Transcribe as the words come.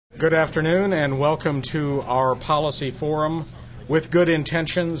Good afternoon and welcome to our policy forum, With Good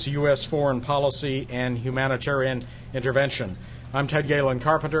Intentions, U.S. Foreign Policy and Humanitarian Intervention. I'm Ted Galen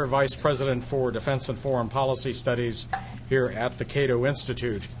Carpenter, Vice President for Defense and Foreign Policy Studies here at the Cato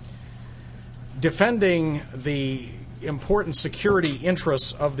Institute. Defending the important security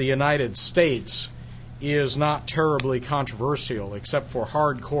interests of the United States is not terribly controversial, except for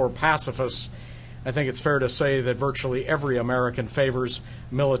hardcore pacifists. I think it's fair to say that virtually every American favors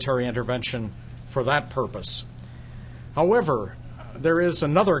military intervention for that purpose. However, there is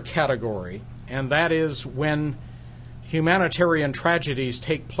another category, and that is when humanitarian tragedies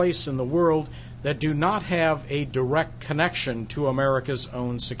take place in the world that do not have a direct connection to America's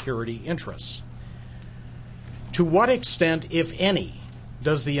own security interests. To what extent, if any,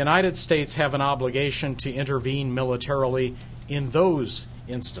 does the United States have an obligation to intervene militarily in those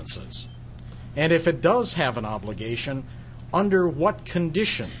instances? And if it does have an obligation, under what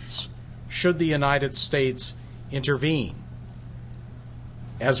conditions should the United States intervene?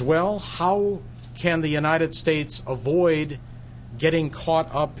 As well, how can the United States avoid getting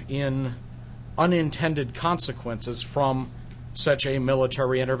caught up in unintended consequences from such a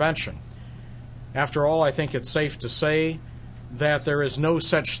military intervention? After all, I think it's safe to say that there is no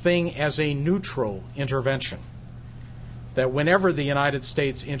such thing as a neutral intervention. That whenever the United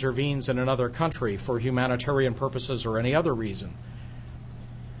States intervenes in another country for humanitarian purposes or any other reason,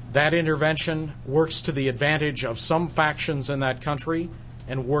 that intervention works to the advantage of some factions in that country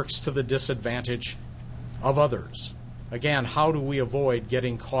and works to the disadvantage of others. Again, how do we avoid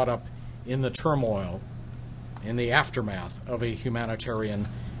getting caught up in the turmoil, in the aftermath of a humanitarian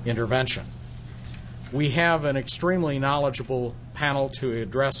intervention? We have an extremely knowledgeable panel to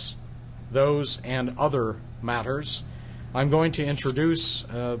address those and other matters. I'm going to introduce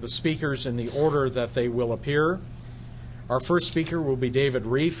the speakers in the order that they will appear. Our first speaker will be David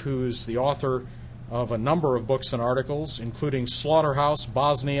Rieff, who's the author of a number of books and articles, including Slaughterhouse,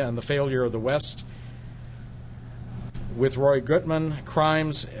 Bosnia, and the Failure of the West, with Roy Gutman,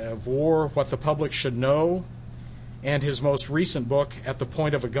 Crimes of War, What the Public Should Know, and his most recent book, At the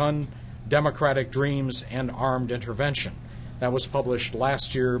Point of a Gun, Democratic Dreams and Armed Intervention. That was published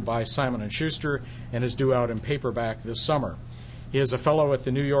last year by Simon & Schuster and is due out in paperback this summer. He is a fellow at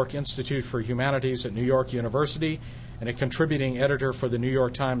the New York Institute for Humanities at New York University and a contributing editor for the New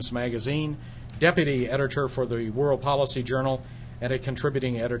York Times Magazine, deputy editor for the World Policy Journal, and a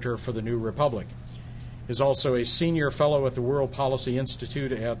contributing editor for the New Republic. He is also a senior fellow at the World Policy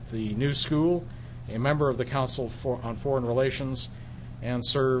Institute at the New School, a member of the Council on Foreign Relations, and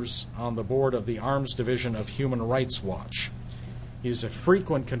serves on the board of the Arms Division of Human Rights Watch. He's a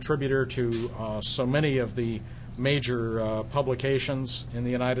frequent contributor to so many of the major publications in the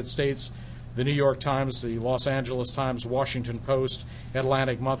United States: the New York Times, the Los Angeles Times, Washington Post,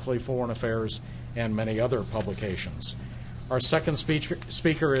 Atlantic Monthly, Foreign Affairs, and many other publications. Our second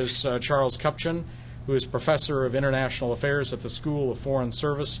speaker is Charles Kupchan, who is Professor of International Affairs at the School of Foreign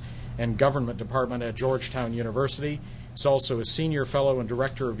Service and Government Department at Georgetown University. He's also a Senior Fellow and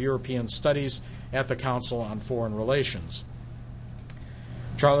Director of European Studies at the Council on Foreign Relations.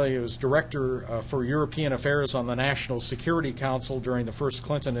 Charlie was Director for European Affairs on the National Security Council during the first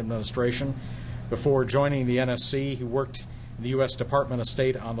Clinton administration. Before joining the NSC, he worked in the U.S. Department of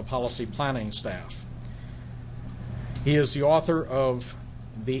State on the policy planning staff. He is the author of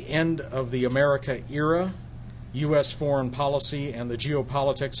The End of the America Era, U.S. Foreign Policy and the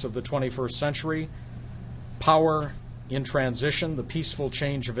Geopolitics of the 21st Century, Power in Transition, The Peaceful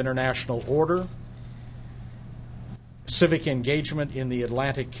Change of International Order, Civic Engagement in the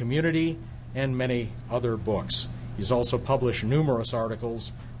Atlantic Community, and many other books. He's also published numerous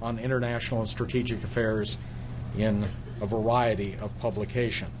articles on international and strategic affairs in a variety of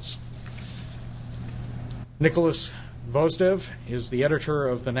publications. Nicholas Gvozdev is the editor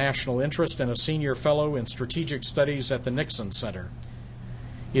of The National Interest and a senior fellow in strategic studies at the Nixon Center.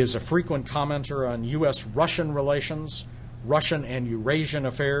 He is a frequent commenter on U.S.-Russian relations, Russian and Eurasian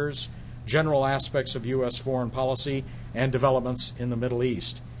affairs, general aspects of U.S. foreign policy, and developments in the Middle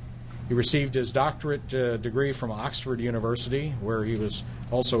East. He received his doctorate degree from Oxford University, where he was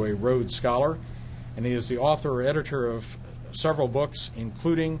also a Rhodes Scholar, and he is the author or editor of several books,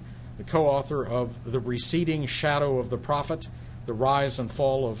 including the co-author of The Receding Shadow of the Prophet, The Rise and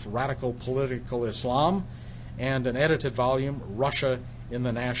Fall of Radical Political Islam, and an edited volume, Russia in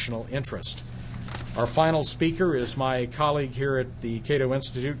the National Interest. Our final speaker is my colleague here at the Cato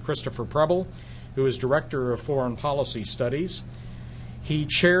Institute, Christopher Preble, who is Director of Foreign Policy Studies. He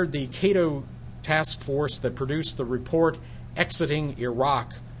chaired the Cato task force that produced the report Exiting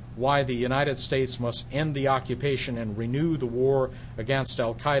Iraq, Why the United States Must End the Occupation and Renew the War Against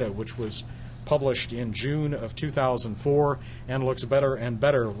Al-Qaeda, which was published in June of 2004 and looks better and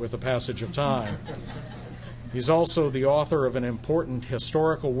better with the passage of time. He's also the author of an important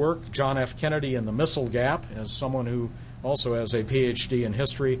historical work, John F. Kennedy and the Missile Gap. As someone who also has a PhD in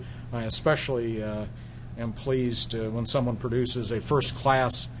history, I especially am pleased when someone produces a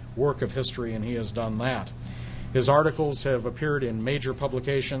first-class work of history, and he has done that. His articles have appeared in major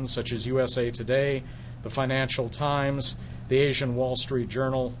publications such as USA Today, the Financial Times, the Asian Wall Street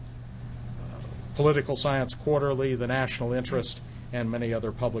Journal, Political Science Quarterly, the National Interest, and many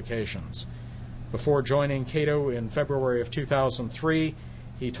other publications. Before joining Cato in February of 2003,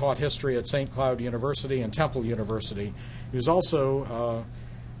 he taught history at St. Cloud University and Temple University. He was also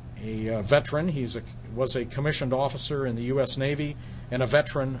a veteran. He was a commissioned officer in the U.S. Navy and a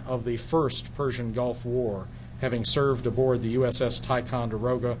veteran of the First Persian Gulf War, having served aboard the USS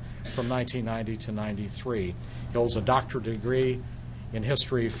Ticonderoga from 1990 to 93. He holds a doctorate degree in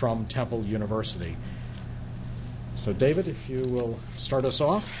history from Temple University. So, David, if you will start us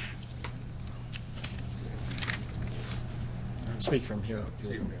off. Speak from here.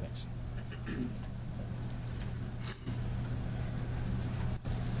 Thanks.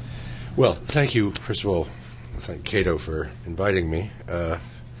 Well, thank you. First of all, thank Cato for inviting me.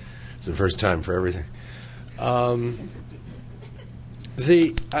 It's the first time for everything. I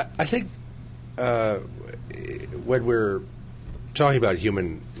think when we're talking about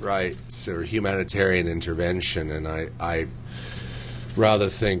human rights or humanitarian intervention, and I rather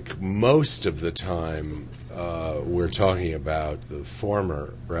think most of the time we're talking about the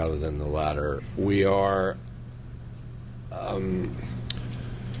former rather than the latter. We're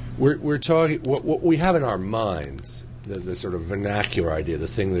talking what we have in our minds. The sort of vernacular idea, the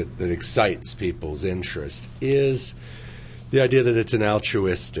thing that excites people's interest, is the idea that it's an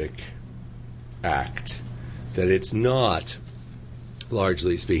altruistic act, that it's not,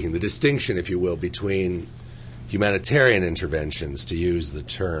 largely speaking, the distinction, if you will, between humanitarian interventions, to use the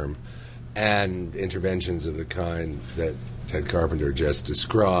term, and interventions of the kind that Ted Carpenter just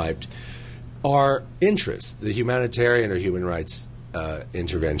described, are interests. The humanitarian or human rights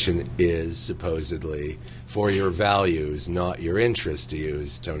intervention is supposedly for your values, not your interest, to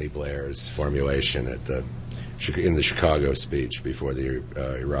use Tony Blair's formulation in the Chicago speech before the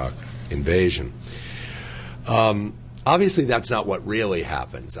Iraq invasion. Obviously, that's not what really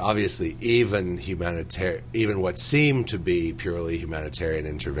happens. Obviously, even what seem to be purely humanitarian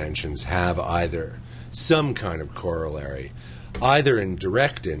interventions have either some kind of corollary, either in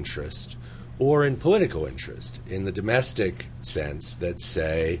direct interest or in political interest, in the domestic sense that,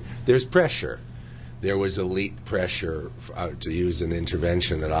 say, there's pressure. There was elite pressure, to use an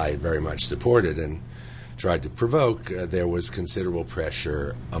intervention that I very much supported and tried to provoke. There was considerable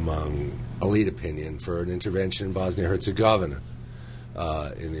pressure among elite opinion for an intervention in Bosnia-Herzegovina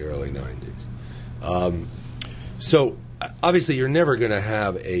in the early 90s. So obviously you're never going to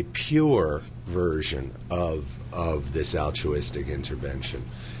have a pure version of this altruistic intervention.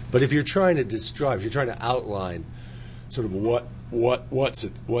 But if you're trying to describe, if you're trying to outline sort of what's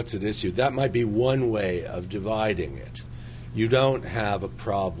at issue, that might be one way of dividing it. You don't have a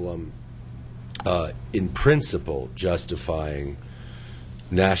problem in principle justifying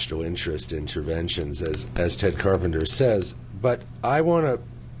national interest interventions, as Ted Carpenter says. But I want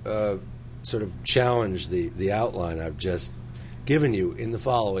to sort of challenge the outline I've just given you in the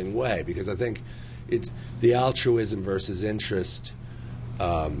following way, because I think it's the altruism versus interest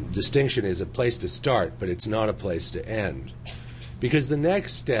distinction is a place to start, but it's not a place to end. Because the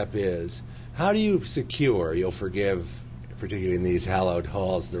next step is, how do you secure, you'll forgive, particularly in these hallowed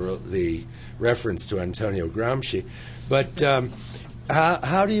halls, the reference to Antonio Gramsci, but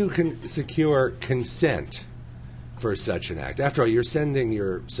how do you secure consent for such an act? After all, you're sending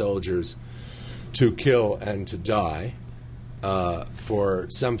your soldiers to kill and to die for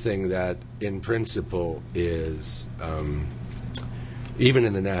something that, in principle, is, even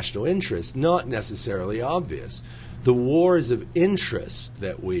in the national interest, not necessarily obvious. The wars of interest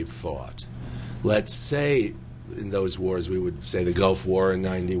that we've fought, let's say in those wars we would say the Gulf War in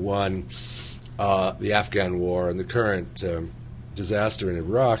 91, the Afghan War, and the current disaster in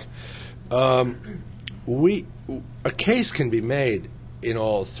Iraq, a case can be made in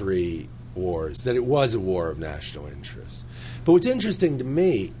all three wars that it was a war of national interest. But what's interesting to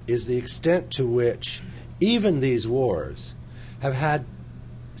me is the extent to which even these wars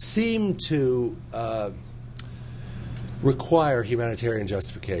seem to require humanitarian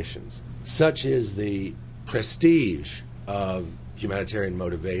justifications. Such is the prestige of humanitarian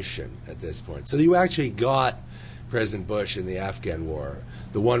motivation at this point. So you actually got President Bush in the Afghan war,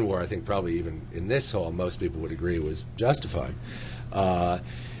 the one war I think probably even in this hall most people would agree was justified.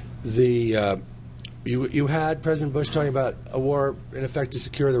 You had President Bush talking about a war, in effect, to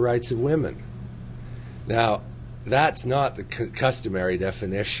secure the rights of women. Now, that's not the customary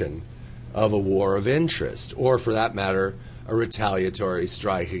definition of a war of interest, or, for that matter, a retaliatory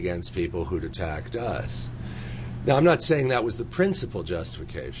strike against people who'd attacked us. Now, I'm not saying that was the principal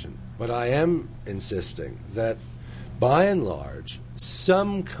justification, but I am insisting that, by and large,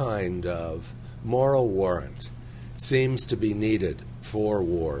 some kind of moral warrant seems to be needed for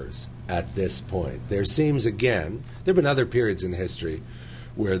wars at this point. There seems, again, there have been other periods in history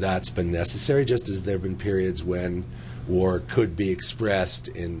where that's been necessary, just as there have been periods when war could be expressed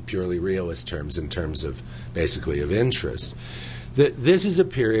in purely realist terms, in terms of basically of interest. This is a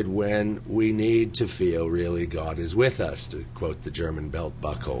period when we need to feel really God is with us, to quote the German belt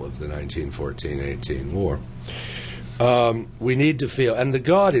buckle of the 1914-18 war. We need to feel, and the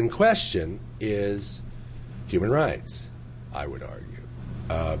God in question is human rights, I would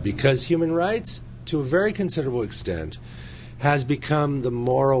argue, because human rights, to a very considerable extent, has become the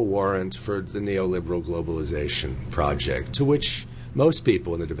moral warrant for the neoliberal globalization project, to which most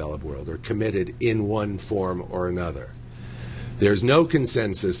people in the developed world are committed in one form or another. There's no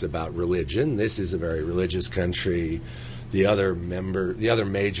consensus about religion. This is a very religious country. The other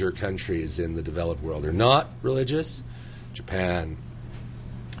major countries in the developed world are not religious. Japan,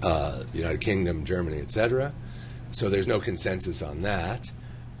 the United Kingdom, Germany, etc. So there's no consensus on that.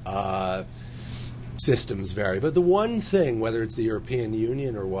 Systems vary. But the one thing, whether it's the European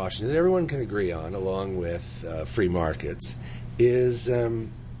Union or Washington, that everyone can agree on, along with free markets, is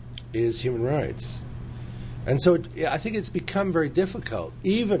human rights. And so I think it's become very difficult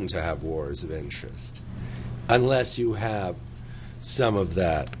even to have wars of interest unless you have some of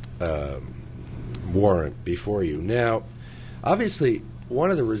that warrant before you. Now, obviously,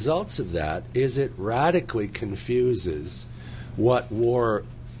 one of the results of that is it radically confuses what war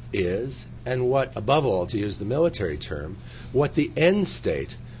is and what, above all, to use the military term, what the end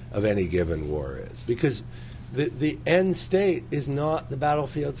state of any given war is. Because the end state is not the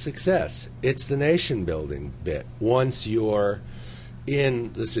battlefield success. It's the nation-building bit. Once you're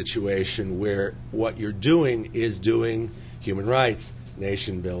in the situation where what you're doing is doing human rights,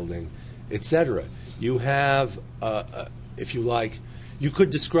 nation-building, etc. You have, if you like, you could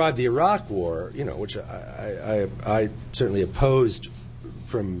describe the Iraq War, which I certainly opposed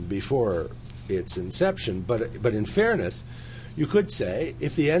from before its inception, but in fairness, you could say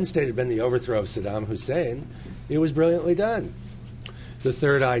if the end state had been the overthrow of Saddam Hussein, it was brilliantly done. The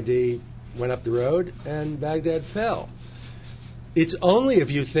Third ID went up the road and Baghdad fell. It's only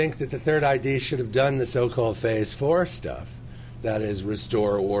if you think that the Third ID should have done the so-called Phase 4 stuff, that is,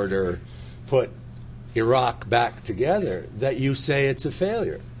 restore order, put Iraq back together, that you say it's a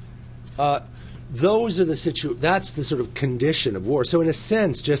failure. Those are that's the sort of condition of war. So in a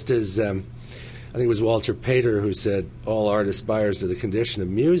sense, just as I think it was Walter Pater who said all art aspires to the condition of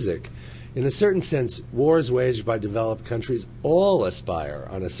music, in a certain sense, wars waged by developed countries all aspire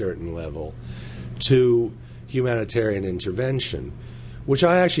on a certain level to humanitarian intervention, which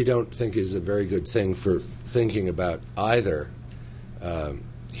I actually don't think is a very good thing for thinking about either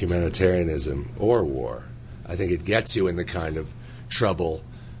humanitarianism or war. I think it gets you in the kind of trouble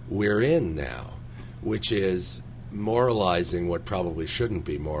we're in now, which is moralizing what probably shouldn't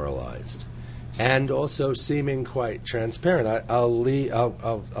be moralized, and also seeming quite transparent.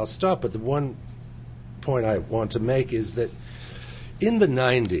 I'll stop, but the one point I want to make is that in the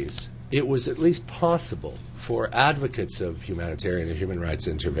 90s, it was at least possible for advocates of humanitarian and human rights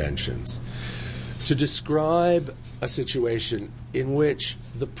interventions to describe a situation in which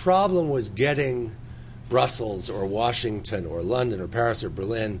the problem was getting Brussels or Washington or London or Paris or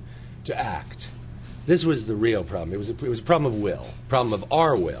Berlin to act. This was the real problem. It was a problem of will, problem of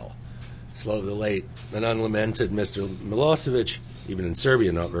our will. Slow the late and unlamented Mr. Milosevic, even in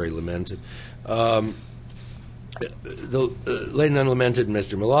Serbia not very lamented, the late and unlamented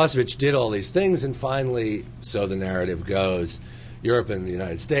Mr. Milosevic did all these things, and finally, so the narrative goes, Europe and the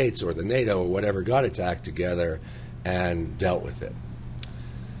United States or the NATO or whatever got its act together and dealt with it.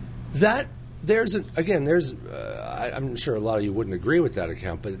 I'm sure a lot of you wouldn't agree with that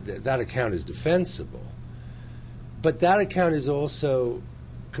account, but that account is defensible. But that account is also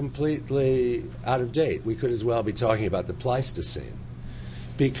completely out of date. We could as well be talking about the Pleistocene,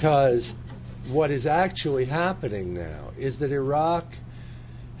 because what is actually happening now is that Iraq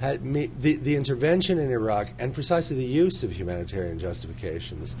had the intervention in Iraq and precisely the use of humanitarian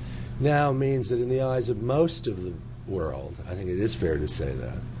justifications now means that in the eyes of most of the world, I think it is fair to say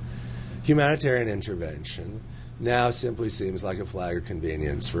that, humanitarian intervention now simply seems like a flag of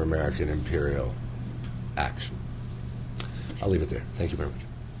convenience for American imperial action. I'll leave it there. Thank you very much.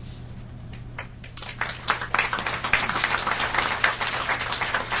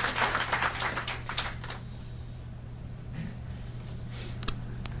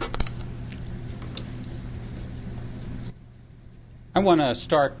 I want to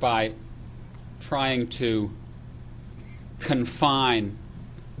start by trying to confine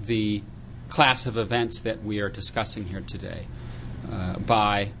the class of events that we are discussing here today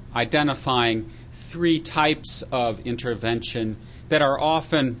by identifying three types of intervention that are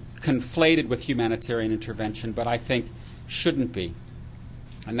often conflated with humanitarian intervention, but I think shouldn't be.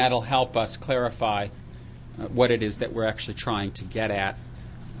 And that'll help us clarify what it is that we're actually trying to get at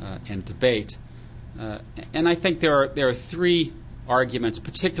and debate. And I think there are three arguments,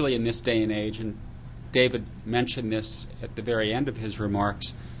 particularly in this day and age, and David mentioned this at the very end of his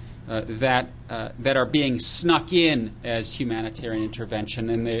remarks, that are being snuck in as humanitarian intervention,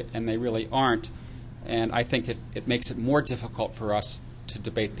 and they really aren't. And I think it makes it more difficult for us to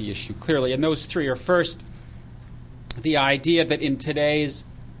debate the issue clearly. And those three are, first, the idea that in today's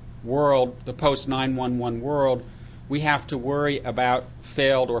world, the post-9/11 world, we have to worry about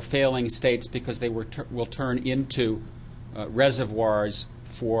failed or failing states because they will turn into reservoirs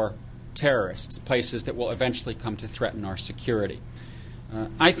for terrorists, places that will eventually come to threaten our security.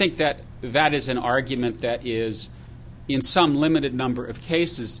 I think that is an argument that is, in some limited number of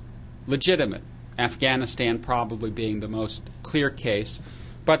cases, legitimate. Afghanistan probably being the most clear case,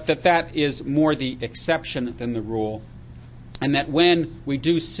 but that is more the exception than the rule, and that when we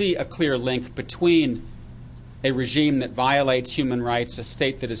do see a clear link between a regime that violates human rights, a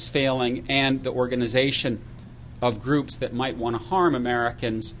state that is failing, and the organization of groups that might want to harm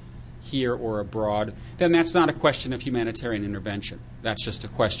Americans here or abroad, then that's not a question of humanitarian intervention. That's just a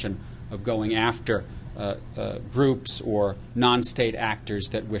question of going after groups or non-state actors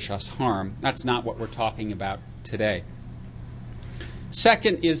that wish us harm. That's not what we're talking about today.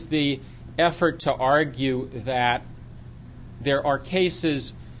 Second is the effort to argue that there are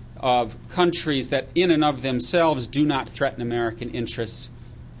cases of countries that in and of themselves do not threaten American interests,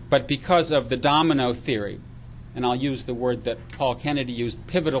 but because of the domino theory, and I'll use the word that Paul Kennedy used,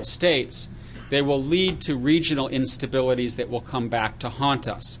 pivotal states, they will lead to regional instabilities that will come back to haunt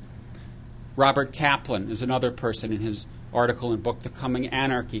us. Robert Kaplan is another person in his article and book, The Coming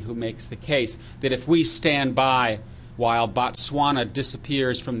Anarchy, who makes the case that if we stand by while Botswana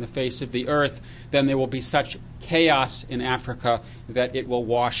disappears from the face of the earth, then there will be such chaos in Africa that it will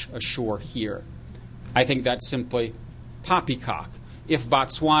wash ashore here. I think that's simply poppycock. If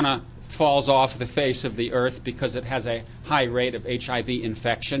Botswana falls off the face of the earth because it has a high rate of HIV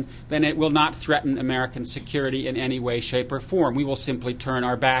infection, then it will not threaten American security in any way, shape, or form. We will simply turn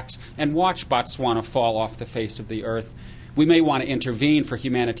our backs and watch Botswana fall off the face of the earth. We may want to intervene for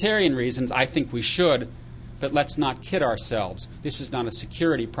humanitarian reasons. I think we should, but let's not kid ourselves. This is not a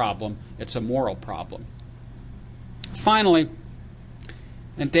security problem. It's a moral problem. Finally,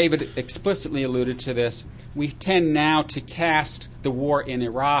 and David explicitly alluded to this, we tend now to cast the war in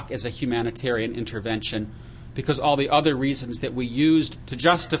Iraq as a humanitarian intervention because all the other reasons that we used to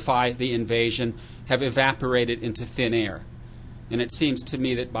justify the invasion have evaporated into thin air. And it seems to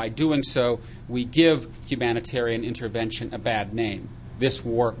me that by doing so, we give humanitarian intervention a bad name. This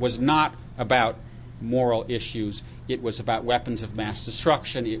war was not about moral issues. It was about weapons of mass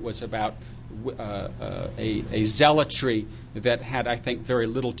destruction. It was about a zealotry that had, I think, very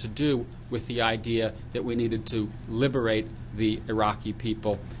little to do with the idea that we needed to liberate the Iraqi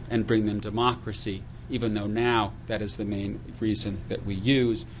people and bring them democracy, even though now that is the main reason that we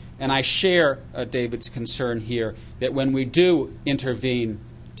use. And I share David's concern here that when we do intervene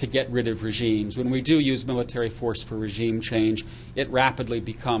to get rid of regimes, when we do use military force for regime change, it rapidly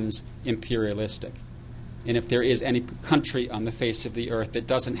becomes imperialistic. And if there is any country on the face of the earth that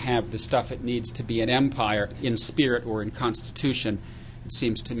doesn't have the stuff it needs to be an empire in spirit or in constitution, it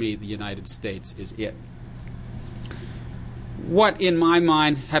seems to me the United States is it. What, in my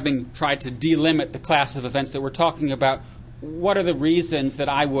mind, having tried to delimit the class of events that we're talking about, what are the reasons that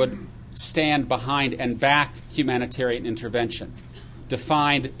I would stand behind and back humanitarian intervention,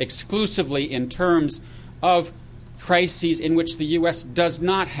 defined exclusively in terms of crises in which the U.S. does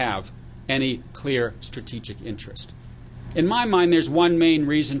not have any clear strategic interest? In my mind, there's one main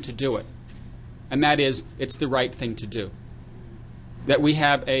reason to do it, and that is it's the right thing to do. That we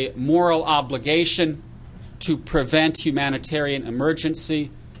have a moral obligation to prevent humanitarian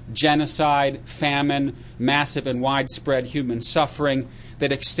emergency, genocide, famine, massive and widespread human suffering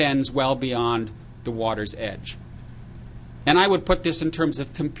that extends well beyond the water's edge. And I would put this in terms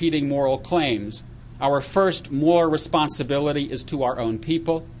of competing moral claims. Our first moral responsibility is to our own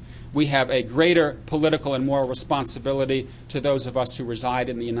people. We have a greater political and moral responsibility to those of us who reside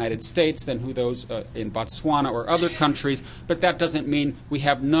in the United States than who those in Botswana or other countries, but that doesn't mean we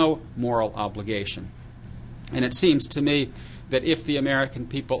have no moral obligation. And it seems to me that if the American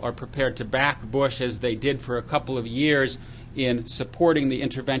people are prepared to back Bush as they did for a couple of years in supporting the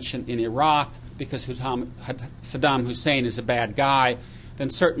intervention in Iraq because Saddam Hussein is a bad guy, then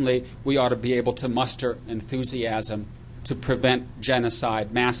certainly we ought to be able to muster enthusiasm to prevent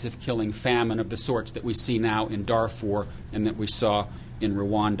genocide, massive killing, famine of the sorts that we see now in Darfur and that we saw in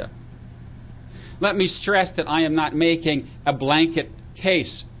Rwanda. Let me stress that I am not making a blanket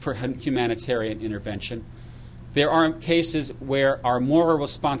case for humanitarian intervention. There are cases where our moral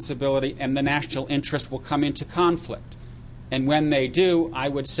responsibility and the national interest will come into conflict. And when they do, I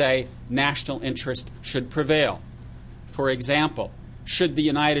would say national interest should prevail. For example, should the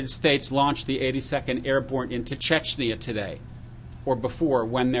United States launch the 82nd Airborne into Chechnya today or before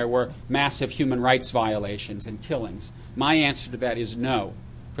when there were massive human rights violations and killings? My answer to that is no,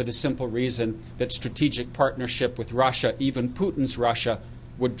 for the simple reason that strategic partnership with Russia, even Putin's Russia,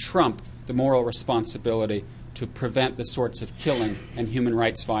 would trump the moral responsibility to prevent the sorts of killing and human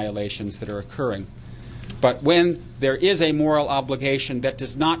rights violations that are occurring. But when there is a moral obligation that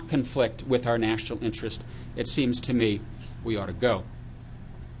does not conflict with our national interest, it seems to me we ought to go.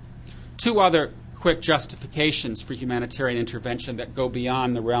 Two other quick justifications for humanitarian intervention that go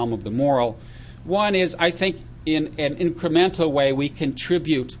beyond the realm of the moral. One is, I think, in an incremental way, we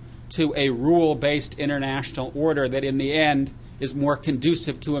contribute to a rule-based international order that in the end is more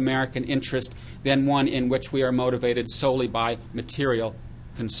conducive to American interest than one in which we are motivated solely by material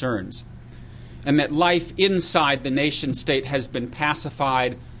concerns. And that life inside the nation-state has been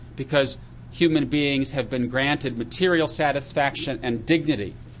pacified because human beings have been granted material satisfaction and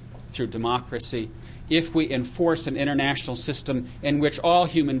dignity through democracy. If we enforce an international system in which all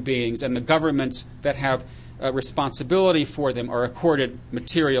human beings and the governments that have a responsibility for them are accorded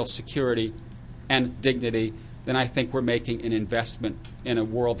material security and dignity, then I think we're making an investment in a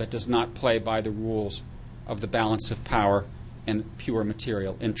world that does not play by the rules of the balance of power and pure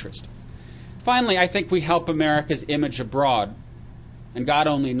material interest. Finally, I think we help America's image abroad, and God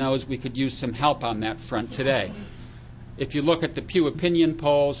only knows we could use some help on that front today. If you look at the Pew Opinion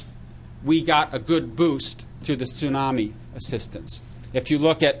polls, we got a good boost through the tsunami assistance. If you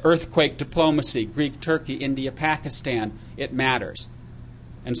look at earthquake diplomacy, Greek, Turkey, India, Pakistan, it matters.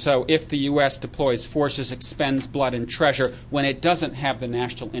 And so if the U.S. deploys forces, expends blood and treasure when it doesn't have the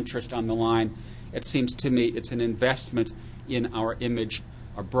national interest on the line, it seems to me it's an investment in our image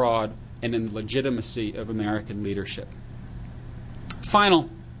abroad and in the legitimacy of American leadership. Final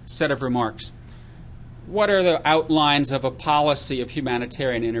set of remarks. What are the outlines of a policy of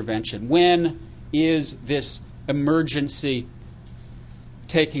humanitarian intervention? When is this emergency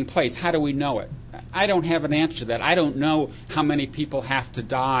taking place? How do we know it? I don't have an answer to that. I don't know how many people have to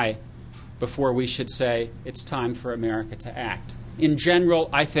die before we should say it's time for America to act. In general,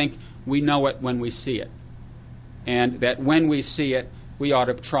 I think we know it when we see it. And that when we see it, we ought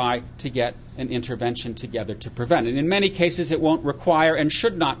to try to get an intervention together to prevent it. In many cases, it won't require and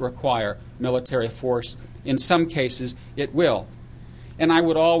should not require military force. In some cases, it will. And I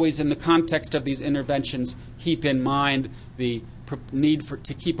would always, in the context of these interventions, keep in mind the need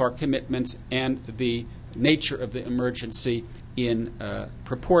to keep our commitments and the nature of the emergency in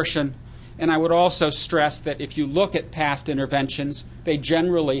proportion. And I would also stress that if you look at past interventions, they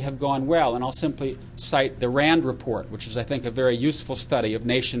generally have gone well. And I'll simply cite the RAND report, which is, I think, a very useful study of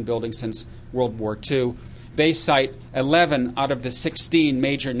nation building since World War II. They cite 11 out of the 16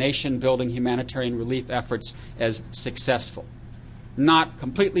 major nation-building humanitarian relief efforts as successful. Not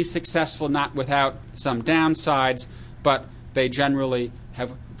completely successful, not without some downsides, but they generally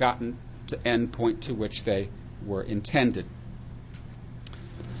have gotten to end point to which they were intended.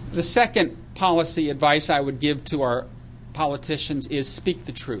 The second policy advice I would give to our politicians is speak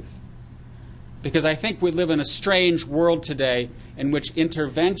the truth. Because I think we live in a strange world today in which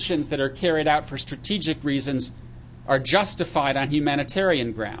interventions that are carried out for strategic reasons are justified on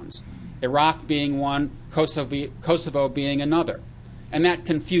humanitarian grounds, Iraq being one, Kosovo being another. And that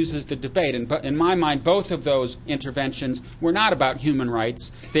confuses the debate. And in my mind, both of those interventions were not about human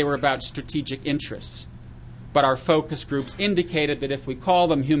rights. They were about strategic interests. But our focus groups indicated that if we call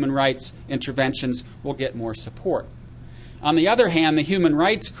them human rights interventions, we'll get more support. On the other hand, the human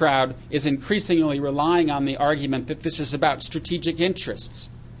rights crowd is increasingly relying on the argument that this is about strategic interests,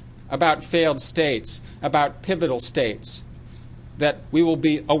 about failed states, about pivotal states, that we will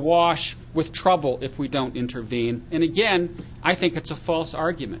be awash with trouble if we don't intervene. And again, I think it's a false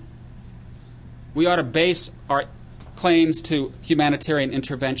argument. we ought to base our claims to humanitarian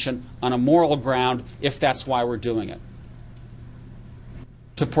intervention on a moral ground if that's why we're doing it.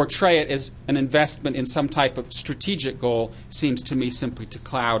 To portray it as an investment in some type of strategic goal seems to me simply to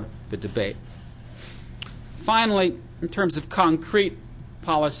cloud the debate. Finally, in terms of concrete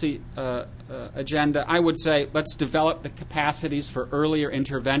policy agenda, I would say let's develop the capacities for earlier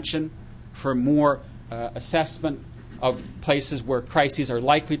intervention, for more assessment of places where crises are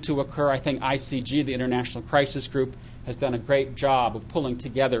likely to occur. I think ICG, the International Crisis Group, has done a great job of pulling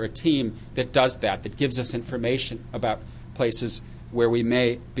together a team that does that gives us information about places where we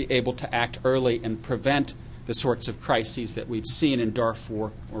may be able to act early and prevent the sorts of crises that we've seen in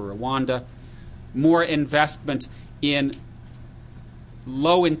Darfur or Rwanda. More investment in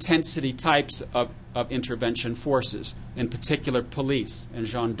low-intensity types of intervention forces, in particular police and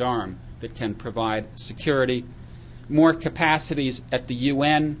gendarme, that can provide security. More capacities at the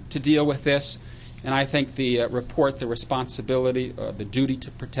UN to deal with this. And I think the report, The Responsibility, the Duty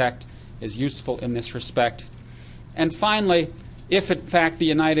to Protect, is useful in this respect. And finally, if in fact the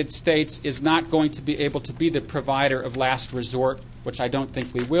United States is not going to be able to be the provider of last resort, which I don't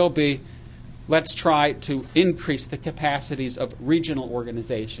think we will be, let's try to increase the capacities of regional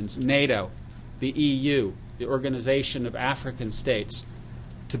organizations, NATO, the EU, the Organization of African States,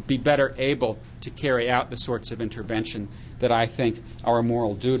 to be better able to carry out the sorts of intervention that I think our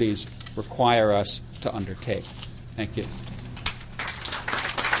moral duties require us to undertake. Thank you.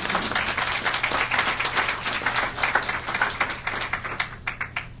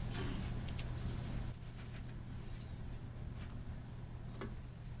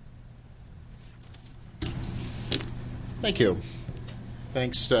 Thank you.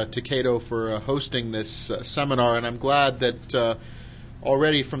 Thanks to Cato for hosting this seminar, and I'm glad that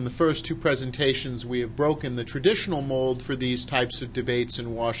already from the first two presentations we have broken the traditional mold for these types of debates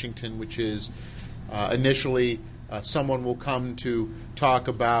in Washington, which is initially someone will come to talk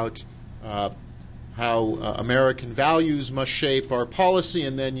about how American values must shape our policy,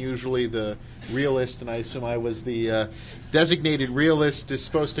 and then usually the realist, and I assume I was the designated realist, is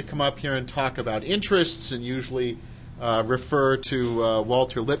supposed to come up here and talk about interests, and usually refer to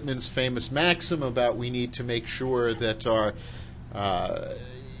Walter Lippmann's famous maxim about we need to make sure that our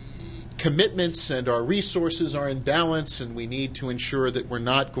commitments and our resources are in balance, and we need to ensure that we're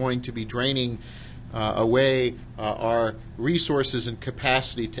not going to be draining away our resources and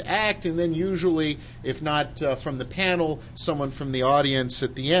capacity to act. And then usually, if not from the panel, someone from the audience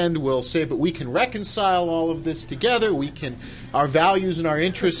at the end will say, but we can reconcile all of this together. Our values and our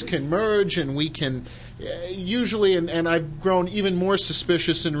interests can merge, and we can usually, and I've grown even more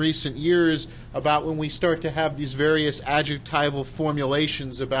suspicious in recent years about when we start to have these various adjectival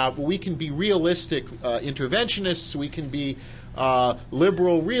formulations about, well, we can be realistic interventionists, we can be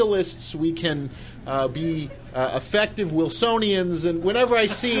liberal realists, we can be effective Wilsonians, and whenever I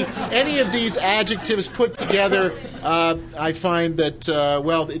see any of these adjectives put together, I find that,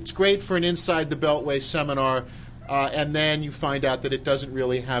 well, it's great for an Inside the Beltway seminar, and then you find out that it doesn't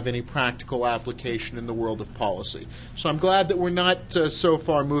really have any practical application in the world of policy. So I'm glad that we're not so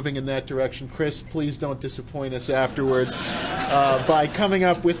far moving in that direction. Chris, please don't disappoint us afterwards by coming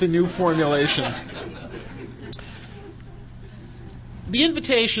up with a new formulation. The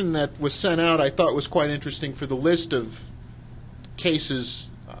invitation that was sent out I thought was quite interesting for the list of cases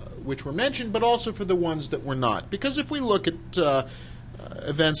which were mentioned, but also for the ones that were not. Because if we look at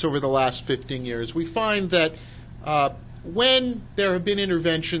events over the last 15 years, we find that when there have been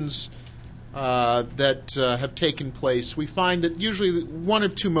interventions that have taken place, we find that usually one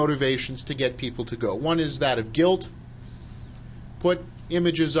of two motivations to get people to go. One is that of guilt. Put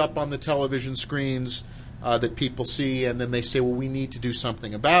images up on the television screens that people see, and then they say, well, we need to do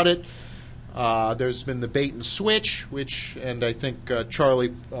something about it. There's been the bait and switch, and I think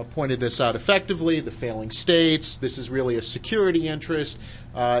Charlie pointed this out effectively, the failing states. This is really a security interest.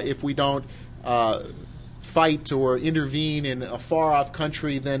 If we don't fight or intervene in a far-off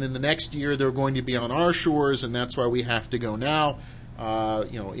country, then in the next year they're going to be on our shores, and that's why we have to go now.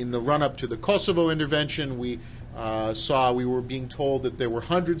 In the run-up to the Kosovo intervention, we were being told that there were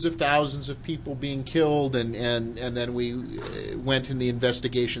hundreds of thousands of people being killed, and then we went in the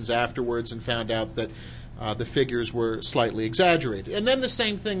investigations afterwards and found out that the figures were slightly exaggerated. And then the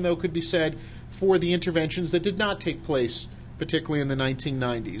same thing, though, could be said for the interventions that did not take place, particularly in the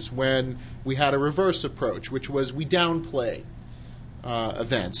 1990s, when we had a reverse approach, which was we downplay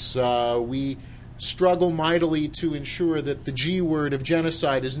events. We struggle mightily to ensure that the G word of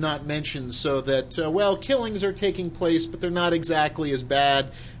genocide is not mentioned, so that, killings are taking place, but they're not exactly as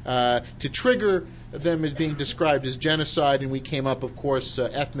bad, to trigger them as being described as genocide. And we came up, of course,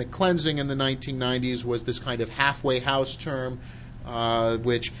 ethnic cleansing in the 1990s was this kind of halfway house term,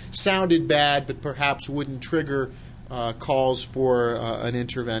 which sounded bad, but perhaps wouldn't trigger calls for an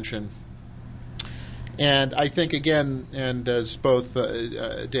intervention. And I think, again, and as both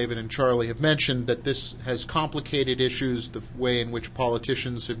David and Charlie have mentioned, that this has complicated issues, the way in which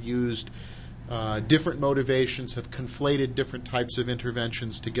politicians have used different motivations, have conflated different types of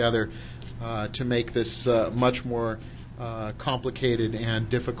interventions together to make this much more complicated and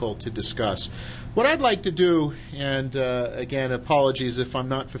difficult to discuss. What I'd like to do, and again, apologies if I'm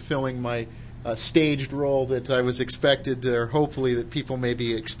not fulfilling my staged role that I was expected, or hopefully that people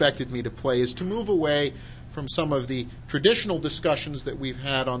maybe expected me to play, is to move away from some of the traditional discussions that we've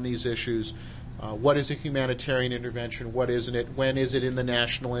had on these issues. What is a humanitarian intervention? What isn't it? When is it in the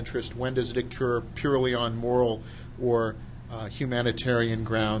national interest? When does it occur purely on moral or humanitarian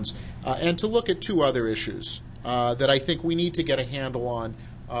grounds? And to look at two other issues that I think we need to get a handle on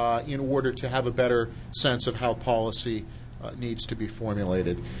in order to have a better sense of how policy needs to be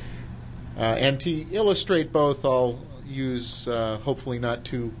formulated. And to illustrate both, I'll use hopefully not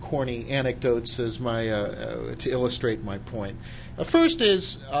too corny anecdotes as my to illustrate my point. First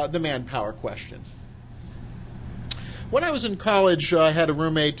is the manpower question. When I was in college, I had a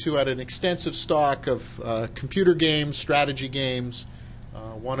roommate who had an extensive stock of computer games, strategy games.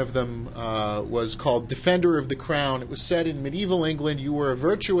 One of them was called Defender of the Crown. It was set in medieval England. You were a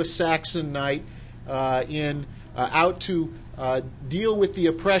virtuous Saxon knight out to deal with the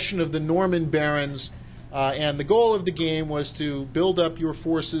oppression of the Norman barons, and the goal of the game was to build up your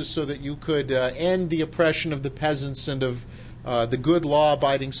forces so that you could end the oppression of the peasants and of the good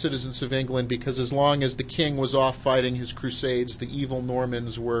law-abiding citizens of England, because as long as the king was off fighting his crusades, the evil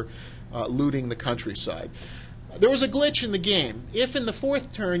Normans were looting the countryside. There was a glitch in the game. If in the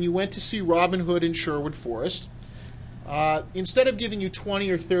fourth turn you went to see Robin Hood in Sherwood Forest, instead of giving you 20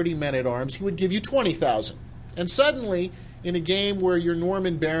 or 30 men-at-arms, he would give you 20,000. And suddenly, in a game where your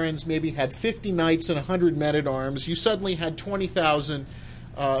Norman barons maybe had 50 knights and 100 men-at-arms, you suddenly had 20,000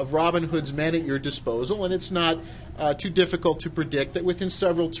 of Robin Hood's men at your disposal, and it's not too difficult to predict that within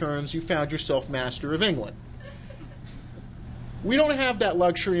several turns you found yourself master of England. We don't have that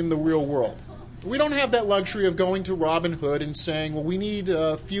luxury in the real world. We don't have that luxury of going to Robin Hood and saying, well, we need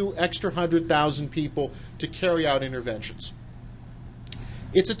a few extra 100,000 people to carry out interventions.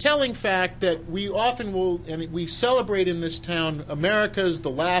 It's a telling fact that we often will, and we celebrate in this town, America is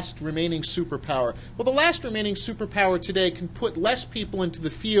the last remaining superpower. Well, the last remaining superpower today can put less people into the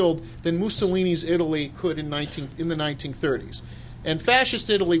field than Mussolini's Italy could in the 1930s. And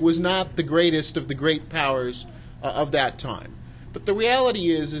fascist Italy was not the greatest of the great powers of that time. But the reality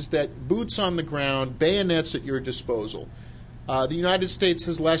is that boots on the ground, bayonets at your disposal. The United States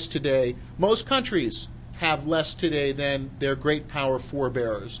has less today. Most countries have less today than their great power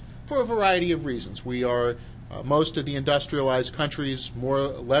forebears for a variety of reasons. We are, most of the industrialized countries, more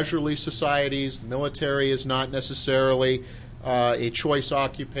leisurely societies. The military is not necessarily a choice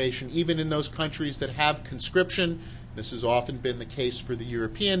occupation. Even in those countries that have conscription, this has often been the case for the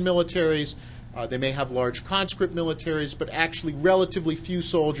European militaries. They may have large conscript militaries, but actually relatively few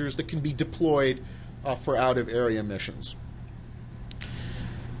soldiers that can be deployed for out-of-area missions.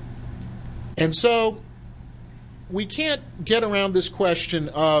 And so we can't get around this question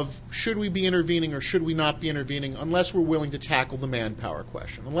of should we be intervening or should we not be intervening unless we're willing to tackle the manpower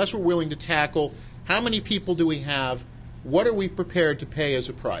question, unless we're willing to tackle how many people do we have, what are we prepared to pay as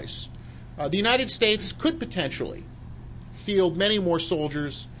a price. The United States could potentially field many more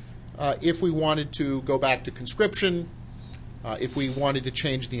soldiers if we wanted to go back to conscription, if we wanted to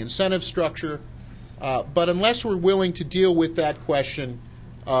change the incentive structure. But unless we're willing to deal with that question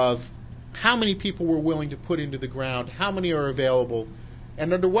of how many people we're willing to put into the ground, how many are available,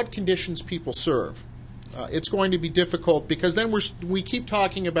 and under what conditions people serve, it's going to be difficult, because then we keep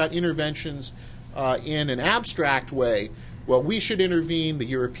talking about interventions in an abstract way. Well, we should intervene, the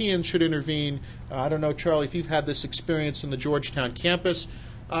Europeans should intervene. I don't know, Charlie, if you've had this experience in the Georgetown campus.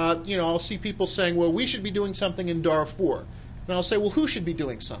 I'll see people saying, well, we should be doing something in Darfur. And I'll say, well, who should be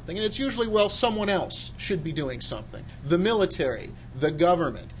doing something? And it's usually, well, someone else should be doing something. The military, the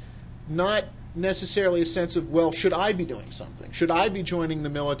government. Not necessarily a sense of, well, should I be doing something? Should I be joining the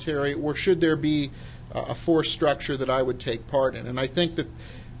military, or should there be a force structure that I would take part in? And I think that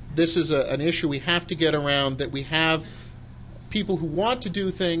this is an issue we have to get around, that we have people who want to do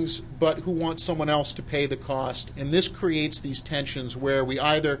things but who want someone else to pay the cost. And this creates these tensions where we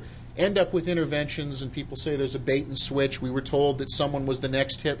either end up with interventions, and people say there's a bait and switch. We were told that someone was the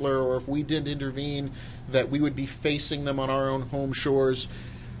next Hitler, or if we didn't intervene, that we would be facing them on our own home shores.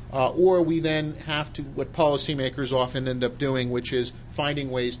 Or we then have to, what policymakers often end up doing, which is finding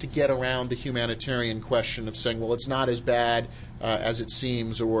ways to get around the humanitarian question of saying, well, it's not as bad as it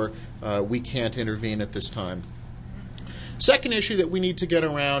seems, or we can't intervene at this time. Second issue that we need to get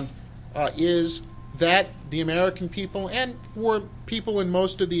around is that the American people, and for people in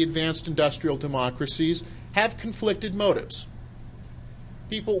most of the advanced industrial democracies, have conflicted motives.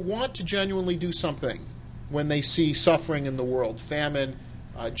 People want to genuinely do something when they see suffering in the world, famine,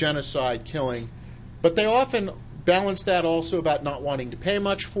 genocide, killing, but they often balance that also about not wanting to pay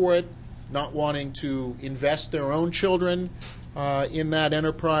much for it, not wanting to invest their own children in that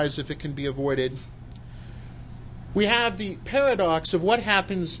enterprise if it can be avoided. We have the paradox of what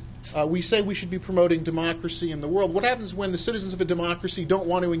happens. We say we should be promoting democracy in the world. What happens when the citizens of a democracy don't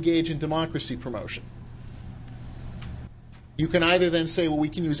want to engage in democracy promotion? You can either then say, well, we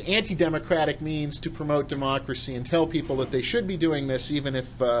can use anti-democratic means to promote democracy and tell people that they should be doing this even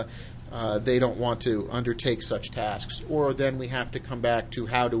if they don't want to undertake such tasks. Or then we have to come back to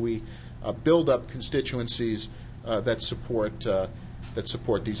how do we build up constituencies that support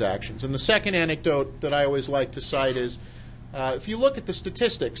these actions. And the second anecdote that I always like to cite is, if you look at the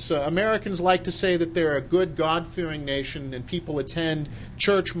statistics, Americans like to say that they're a good, God-fearing nation and people attend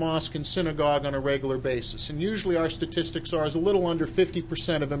church, mosque, and synagogue on a regular basis. And usually our statistics are as a little under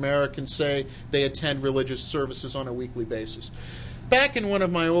 50% of Americans say they attend religious services on a weekly basis. Back in one of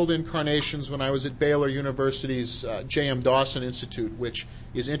my old incarnations when I was at Baylor University's J.M. Dawson Institute, which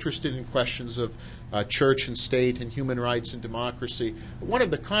is interested in questions of church and state and human rights and democracy, at one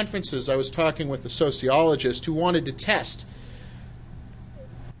of the conferences I was talking with a sociologist who wanted to test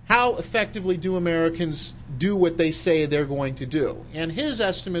how effectively do Americans do what they say they're going to do. And his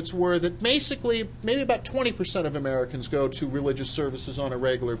estimates were that basically maybe about 20% of Americans go to religious services on a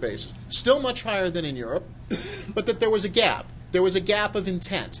regular basis. Still much higher than in Europe, but that there was a gap. There was a gap of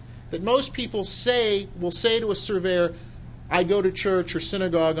intent. That most people will say to a surveyor, I go to church or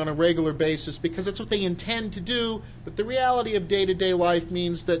synagogue on a regular basis because that's what they intend to do, but the reality of day-to-day life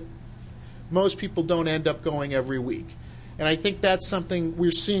means that most people don't end up going every week. And I think that's something we're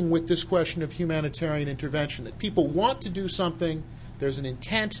seeing with this question of humanitarian intervention, that people want to do something, there's an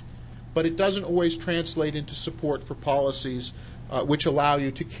intent, but it doesn't always translate into support for policies which allow you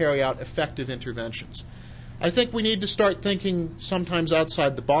to carry out effective interventions. I think we need to start thinking sometimes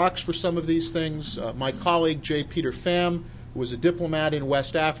outside the box for some of these things. My colleague, J. Peter Pham, who was a diplomat in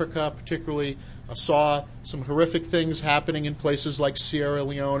West Africa, particularly saw some horrific things happening in places like Sierra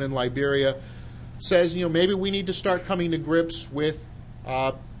Leone and Liberia, says, maybe we need to start coming to grips with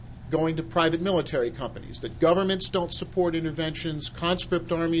going to private military companies, that governments don't support interventions,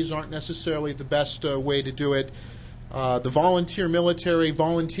 conscript armies aren't necessarily the best way to do it. The volunteer military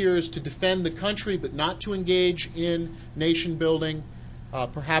volunteers to defend the country but not to engage in nation building.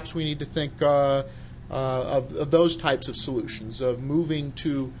 Perhaps we need to think of those types of solutions, of moving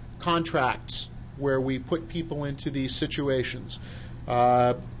to contracts where we put people into these situations.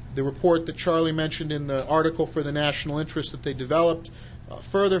 The report that Charlie mentioned in the article for the National Interest that they developed.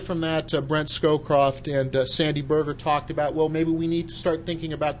 Further from that, Brent Scowcroft and Sandy Berger talked about, well, maybe we need to start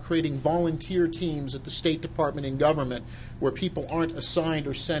thinking about creating volunteer teams at the State Department and government where people aren't assigned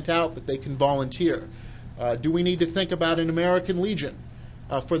or sent out, but they can volunteer. Do we need to think about an American Legion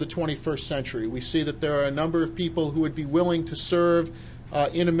for the 21st century? We see that there are a number of people who would be willing to serve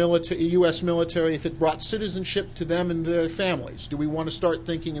in a U.S. military if it brought citizenship to them and their families. Do we want to start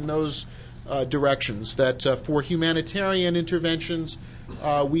thinking in those directions, that for humanitarian interventions,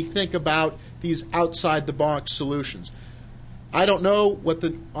 we think about these outside-the-box solutions? I don't know what the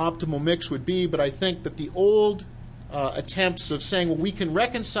optimal mix would be, but I think that the old attempts of saying, well, we can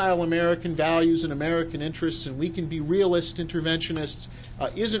reconcile American values and American interests and we can be realist interventionists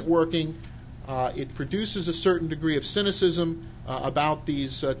isn't working. It produces a certain degree of cynicism about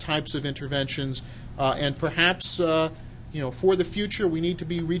these types of interventions, and perhaps for the future we need to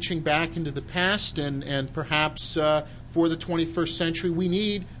be reaching back into the past, and perhaps for the 21st century we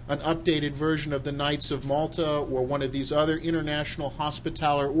need an updated version of the Knights of Malta or one of these other international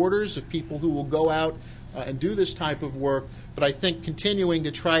hospitaller orders of people who will go out and do this type of work. But I think continuing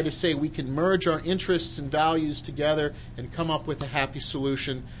to try to say we can merge our interests and values together and come up with a happy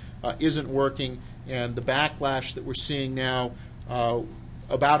solution isn't working, and the backlash that we're seeing now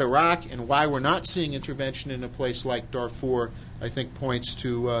about Iraq and why we're not seeing intervention in a place like Darfur, I think points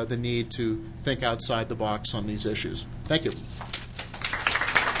to the need to think outside the box on these issues. Thank you.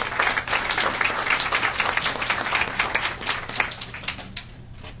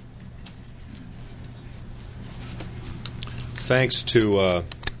 thanks to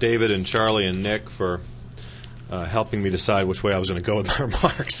David and Charlie and Nick for helping me decide which way I was going to go with my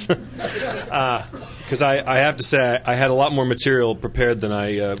remarks. Because I have to say I had a lot more material prepared than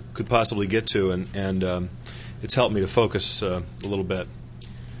I could possibly get to, and it's helped me to focus a little bit.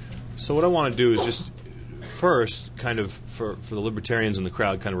 So what I want to do is just first, kind of for the libertarians in the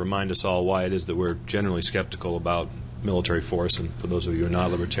crowd, kind of remind us all why it is that we're generally skeptical about military force, and for those of you who are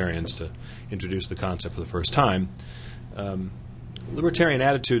not libertarians, to introduce the concept for the first time. Libertarian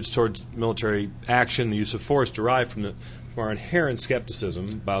attitudes towards military action, the use of force, derive from our inherent skepticism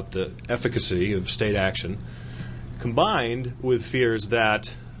about the efficacy of state action, combined with fears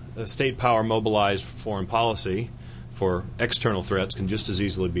that state power mobilized for foreign policy for external threats can just as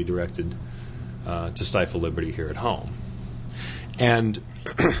easily be directed to stifle liberty here at home. And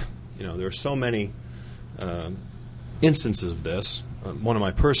there are so many instances of this. One of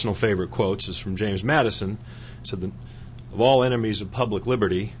my personal favorite quotes is from James Madison. He said that of all enemies of public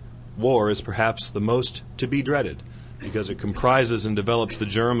liberty, war is perhaps the most to be dreaded because it comprises and develops the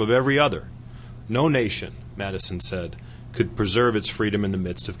germ of every other. No nation, Madison said, could preserve its freedom in the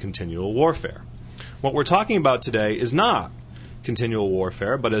midst of continual warfare. What we're talking about today is not continual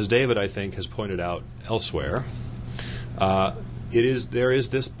warfare, but as David, I think, has pointed out elsewhere, there is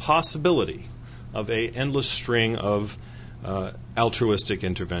this possibility of an endless string of altruistic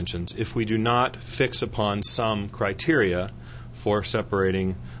interventions if we do not fix upon some criteria for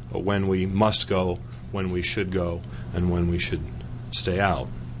separating when we must go, when we should go, and when we should stay out.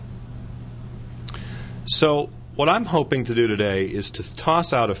 So what I'm hoping to do today is to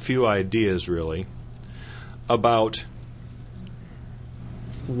toss out a few ideas, really, about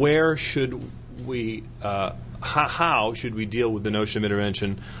where should we, how should we deal with the notion of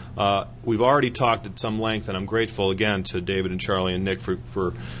intervention. We've already talked at some length, and I'm grateful again to David and Charlie and Nick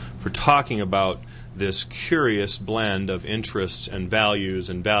for talking about this curious blend of interests and values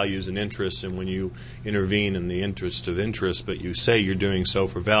and interests, and when you intervene in the interest of interest, but you say you're doing so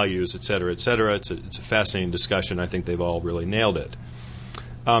for values, et cetera, et cetera. It's a fascinating discussion. I think they've all really nailed it.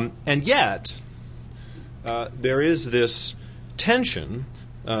 And yet, there is this tension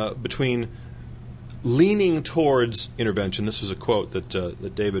between leaning towards intervention. This was a quote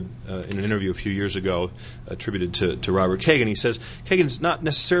that David, in an interview a few years ago, attributed to Robert Kagan. He says, Kagan's not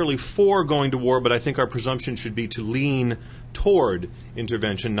necessarily for going to war, but I think our presumption should be to lean toward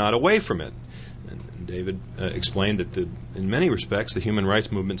intervention, not away from it. And David explained that in many respects, the human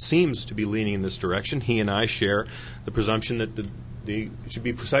rights movement seems to be leaning in this direction. He and I share the presumption that it should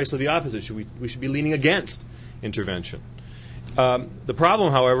be precisely the opposite. We should be leaning against intervention. The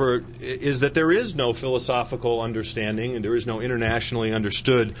problem, however, is that there is no philosophical understanding and there is no internationally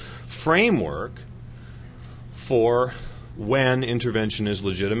understood framework for when intervention is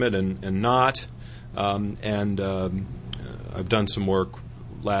legitimate and not. I've done some work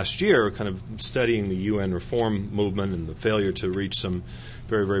last year kind of studying the UN reform movement and the failure to reach some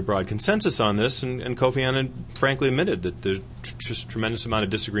very, very broad consensus on this, and Kofi Annan frankly admitted that there's just a tremendous amount of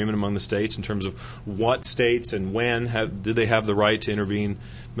disagreement among the states in terms of what states and when do they have the right to intervene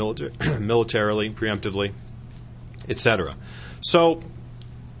militarily, preemptively, etc. So,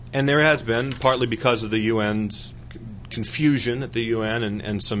 and there has been, partly because of the UN's confusion at the UN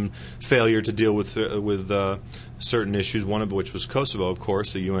and some failure to deal with certain issues, one of which was Kosovo, of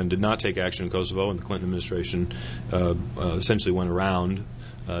course. The UN did not take action in Kosovo, and the Clinton administration essentially went around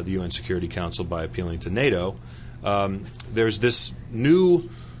the UN Security Council by appealing to NATO. There's this new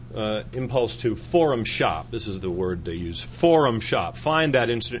impulse to forum shop. This is the word they use, forum shop. Find that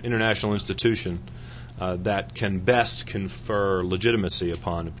international institution that can best confer legitimacy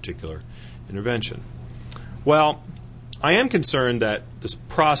upon a particular intervention. Well, I am concerned that this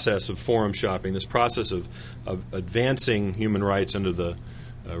process of forum shopping, this process of advancing human rights under the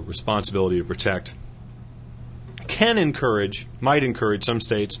responsibility to protect, might encourage some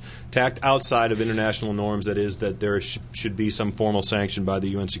states to act outside of international norms, that is, that there should be some formal sanction by the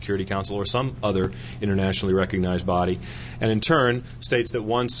UN Security Council or some other internationally recognized body. And in turn, states that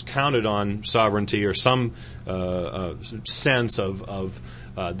once counted on sovereignty or some sense of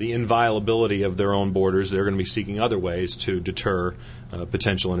the inviolability of their own borders, they're going to be seeking other ways to deter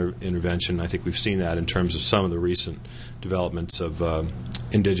potential intervention. I think we've seen that in terms of some of the recent developments of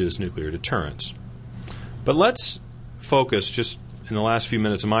indigenous nuclear deterrence. But let's focus just in the last few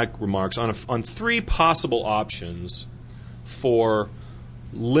minutes of my remarks on three possible options for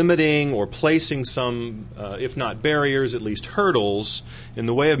limiting or placing some, if not barriers, at least hurdles in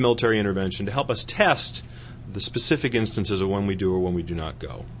the way of military intervention to help us test the specific instances of when we do or when we do not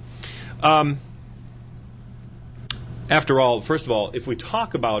go. After all, first of all, if we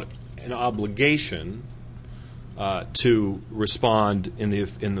talk about an obligation to respond in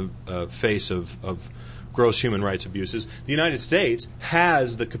the face of gross human rights abuses. The United States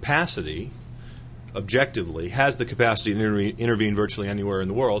has the capacity, objectively, has the capacity to intervene virtually anywhere in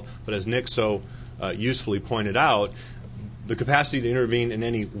the world, but as Nick so usefully pointed out, the capacity to intervene in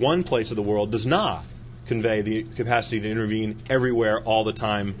any one place of the world does not convey the capacity to intervene everywhere all the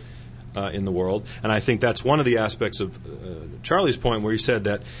time in the world. And I think that's one of the aspects of Charlie's point, where he said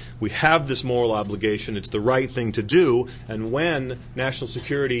that we have this moral obligation, it's the right thing to do, and when national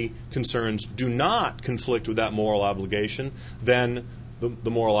security concerns do not conflict with that moral obligation, then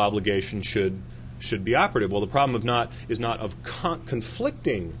the moral obligation should be operative. Well, the problem is not of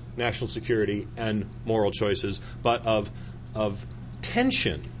conflicting national security and moral choices, but of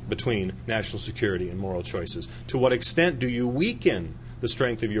tension between national security and moral choices. To what extent do you weaken the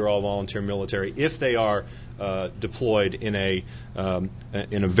strength of your all-volunteer military if they are deployed in a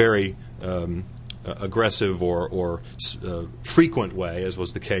very aggressive or frequent way, as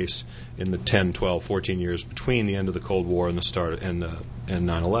was the case in the 10, 12, 14 years between the end of the Cold War and the start and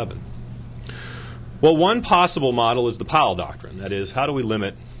 9/11? Well, one possible model is the Powell Doctrine. That is, how do we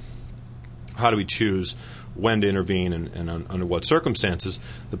choose when to intervene and under what circumstances?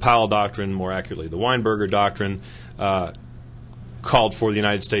 The Powell Doctrine, more accurately the Weinberger Doctrine, called for the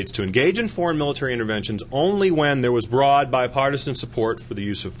United States to engage in foreign military interventions only when there was broad bipartisan support for the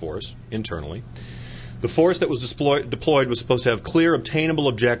use of force internally. The force that was deployed was supposed to have clear, obtainable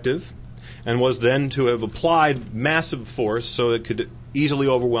objective and was then to have applied massive force so it could easily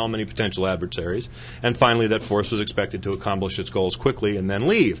overwhelm any potential adversaries. And finally, that force was expected to accomplish its goals quickly and then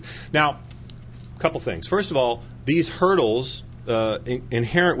leave. Now, a couple things. First of all, these hurdles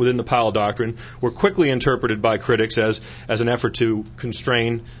inherent within the Powell Doctrine were quickly interpreted by critics as an effort to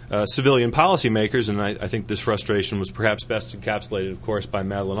constrain civilian policymakers, and I think this frustration was perhaps best encapsulated, of course, by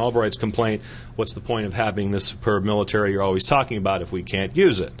Madeleine Albright's complaint, what's the point of having this superb military you're always talking about if we can't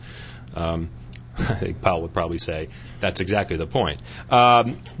use it? I think Powell would probably say that's exactly the point.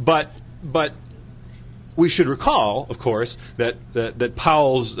 But we should recall, of course, that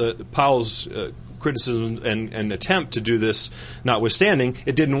Powell's criticism and attempt to do this notwithstanding,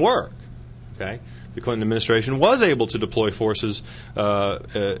 it didn't work. Okay, the Clinton administration was able to deploy forces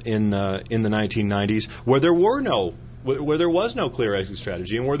in the 1990s where there was no clear exit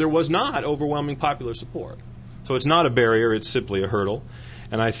strategy and where there was not overwhelming popular support. So it's not a barrier; it's simply a hurdle.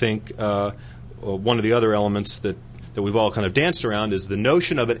 And I think one of the other elements that we've all kind of danced around is the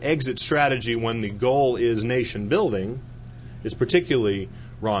notion of an exit strategy when the goal is nation building is particularly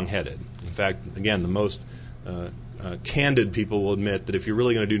wrong-headed. In fact, again, the most candid people will admit that if you're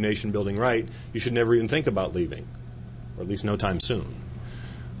really going to do nation building right, you should never even think about leaving, or at least no time soon.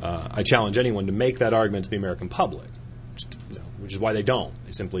 I challenge anyone to make that argument to the American public, which is why they don't.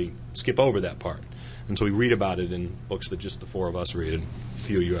 They simply skip over that part. And so we read about it in books that just the four of us read and a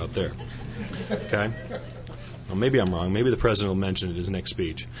few of you out there. Okay? Well, maybe I'm wrong. Maybe the president will mention it in his next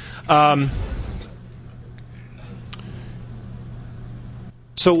speech.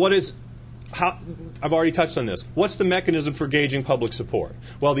 So I've already touched on this. What's the mechanism for gauging public support?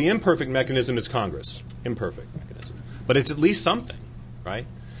 Well, the imperfect mechanism is Congress. Imperfect mechanism. But it's at least something, right?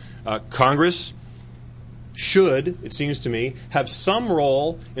 Congress should, it seems to me, have some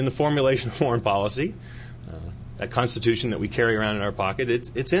role in the formulation of foreign policy. That Constitution that we carry around in our pocket,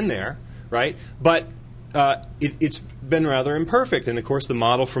 it's in there, right? But it's been rather imperfect. And, of course, the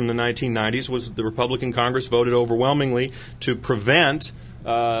model from the 1990s was the Republican Congress voted overwhelmingly to prevent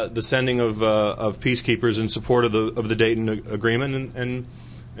the sending of peacekeepers in support of the Dayton Agreement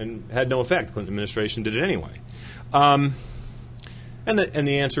and had no effect. The Clinton administration did it anyway. And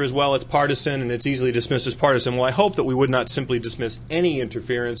the answer is, well, it's partisan and it's easily dismissed as partisan. Well, I hope that we would not simply dismiss any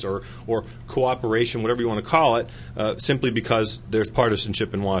interference or cooperation, whatever you want to call it, simply because there's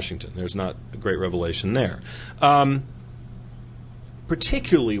partisanship in Washington. There's not a great revelation there.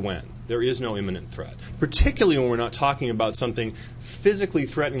 Particularly when there is no imminent threat. Particularly when we're not talking about something physically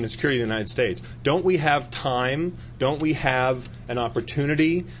threatening the security of the United States. Don't we have time? Don't we have an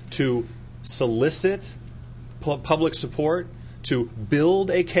opportunity to solicit public support, to build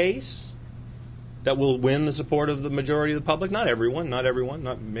a case that will win the support of the majority of the public? Not everyone,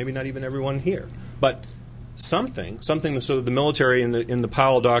 maybe not even everyone here, but something so that the military in the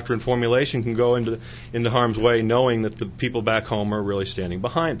Powell Doctrine formulation can go into harm's way, knowing that the people back home are really standing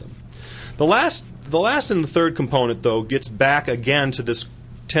behind them. The last and the third component, though, gets back again to this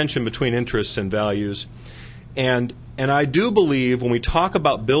tension between interests and values, and I do believe when we talk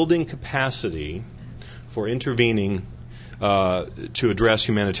about building capacity for intervening to address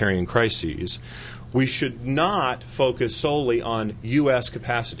humanitarian crises, we should not focus solely on U.S.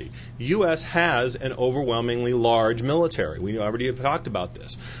 capacity. U.S. has an overwhelmingly large military. We already have talked about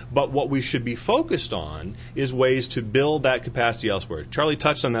this. But what we should be focused on is ways to build that capacity elsewhere. Charlie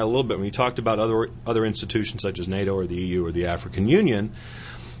touched on that a little bit when he talked about other institutions such as NATO or the EU or the African Union.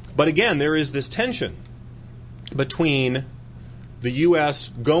 But again, there is this tension between the U.S.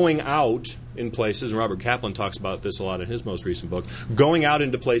 going out in places, and Robert Kaplan talks about this a lot in his most recent book, going out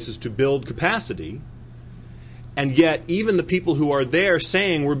into places to build capacity, and yet even the people who are there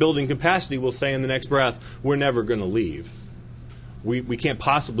saying we're building capacity will say in the next breath, we're never going to leave. We can't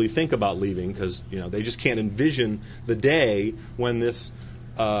possibly think about leaving because they just can't envision the day when this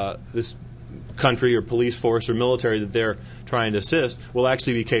country or police force or military that they're trying to assist will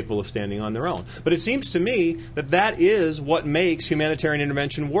actually be capable of standing on their own. But it seems to me that that is what makes humanitarian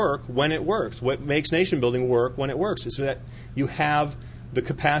intervention work when it works. What makes nation building work when it works is that you have the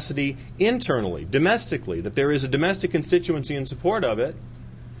capacity internally, domestically, that there is a domestic constituency in support of it.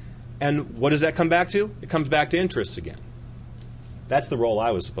 And what does that come back to? It comes back to interests again. That's the role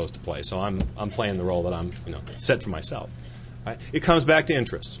I was supposed to play, so I'm playing the role that I'm set for myself. Right? It comes back to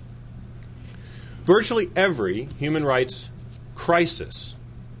interests. Virtually every human rights crisis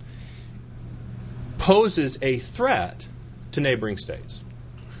poses a threat to neighboring states.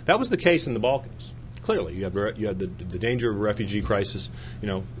 That was the case in the Balkans. Clearly, you had the danger of a refugee crisis,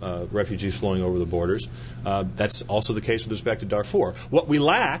 refugees flowing over the borders. That's also the case with respect to Darfur. What we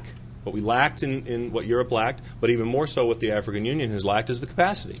lacked in what Europe lacked, but even more so what the African Union has lacked, is the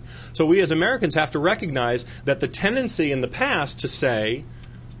capacity. So we as Americans have to recognize that the tendency in the past to say,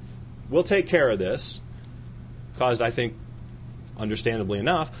 we'll take care of this, caused, I think, understandably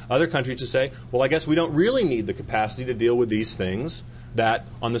enough, other countries to say, well, I guess we don't really need the capacity to deal with these things that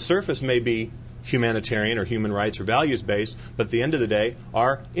on the surface may be humanitarian or human rights or values-based, but at the end of the day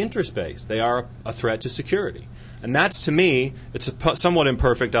are interest-based. They are a threat to security. And that's, to me, it's somewhat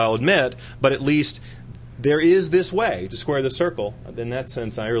imperfect, I'll admit, but at least there is this way to square the circle. In that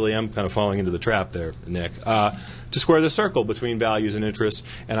sense, I really am kind of falling into the trap there, Nick, to square the circle between values and interests.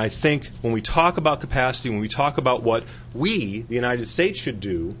 And I think when we talk about capacity, when we talk about what we, the United States, should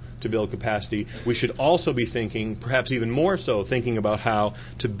do to build capacity, we should also be thinking, perhaps even more so, thinking about how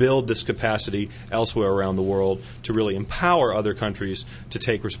to build this capacity elsewhere around the world to really empower other countries to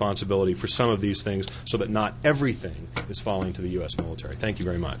take responsibility for some of these things so that not everything is falling to the U.S. military. Thank you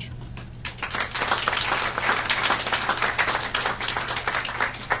very much.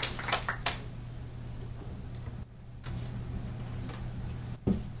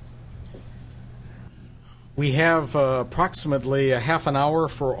 We have approximately a half an hour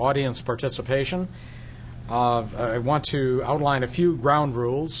for audience participation. I want to outline a few ground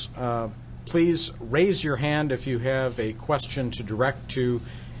rules. Please raise your hand if you have a question to direct to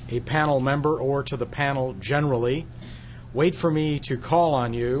a panel member or to the panel generally. Wait for me to call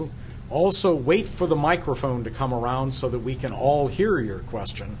on you. Also, wait for the microphone to come around so that we can all hear your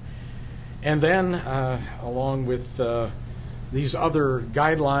question. And then, along with these other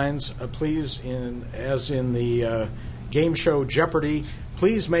guidelines, please, as in the game show Jeopardy,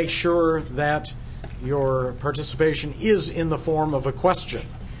 please make sure that your participation is in the form of a question.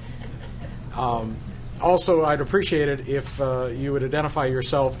 Also, I'd appreciate it if you would identify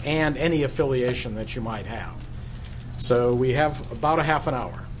yourself and any affiliation that you might have. So we have about a half an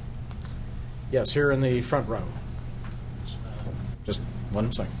hour. Yes, here in the front row. Just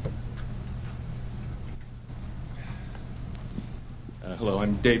 1 second. Hello,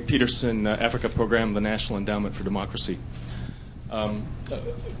 I'm Dave Peterson, Africa Program, the National Endowment for Democracy. One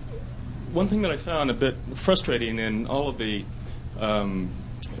thing that I found a bit frustrating in all of the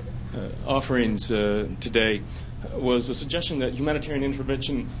offerings today was the suggestion that humanitarian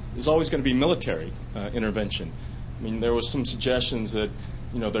intervention is always going to be military intervention. I mean, there was some suggestions that,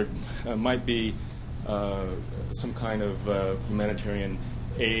 there might be some kind of humanitarian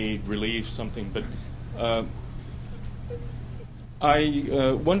aid, relief, something, but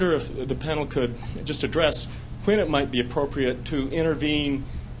I wonder if the panel could just address when it might be appropriate to intervene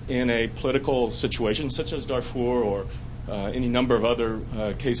in a political situation, such as Darfur or any number of other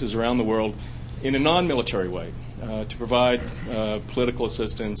cases around the world, in a non-military way, to provide political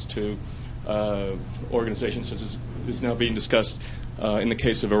assistance to organizations such as is now being discussed in the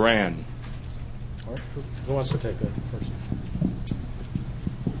case of Iran. All right. Who wants to take that first?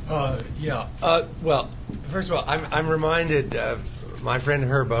 Well, first of all, I'm reminded of my friend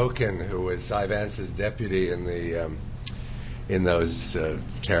Herb Oken, who was Cy Vance's deputy in those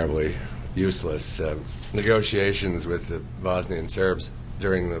terribly useless negotiations with the Bosnian Serbs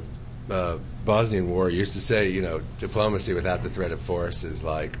during the Bosnian War used to say, diplomacy without the threat of force is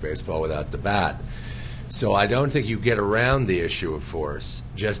like baseball without the bat. So I don't think you get around the issue of force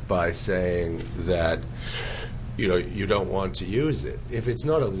just by saying that you don't want to use it. If it's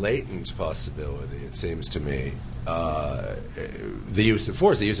not a latent possibility, it seems to me, the use of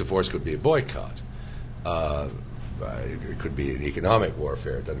force could be a boycott. It could be an economic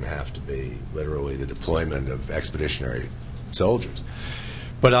warfare. It doesn't have to be literally the deployment of expeditionary soldiers.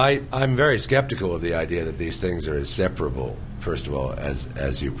 But I'm very skeptical of the idea that these things are as separable, first of all,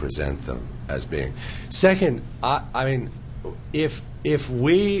 as you present them as being. Second, I mean, if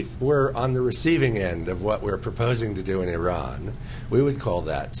we were on the receiving end of what we're proposing to do in Iran, we would call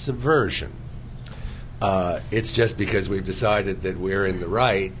that subversion. It's just because we've decided that we're in the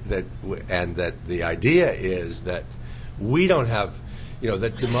right, and that the idea is that we don't have,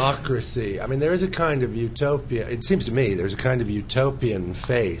 that democracy. I mean, there is a kind of utopia. It seems to me there's a kind of utopian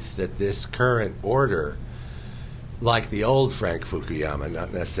faith that this current order, like the old Frank Fukuyama,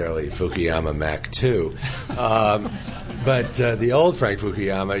 not necessarily Fukuyama Mac 2, but the old Frank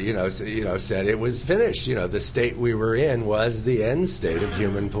Fukuyama, said it was finished. The state we were in was the end state of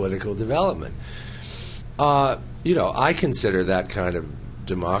human political development. I consider that kind of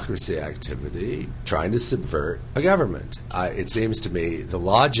democracy activity trying to subvert a government. It seems to me the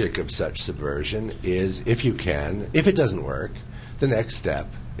logic of such subversion is if it doesn't work, the next step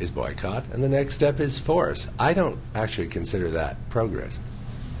is boycott, and the next step is force. I don't actually consider that progress.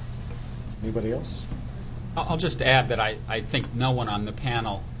 Anybody else? I'll just add that I think no one on the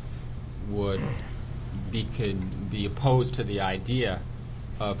panel would be opposed to the idea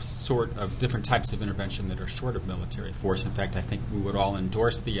of different types of intervention that are short of military force. In fact, I think we would all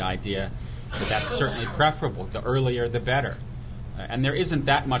endorse the idea that that's certainly preferable. The earlier, the better. And there isn't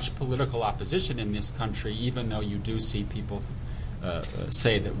that much political opposition in this country, even though you do see people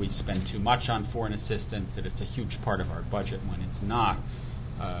say that we spend too much on foreign assistance, that it's a huge part of our budget when it's not.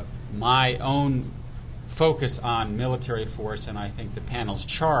 My own focus on military force, and I think the panel's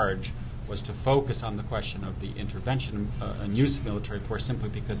charge, was to focus on the question of the intervention and use of military force simply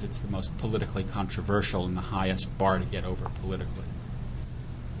because it's the most politically controversial and the highest bar to get over politically.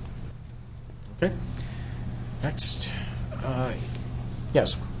 Okay. Next.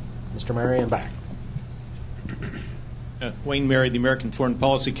 Yes, Mr. Mary and back. Wayne Mary, the American Foreign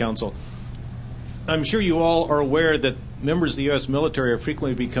Policy Council. I'm sure you all are aware that members of the U.S. military have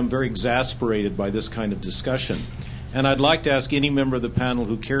frequently become very exasperated by this kind of discussion. And I'd like to ask any member of the panel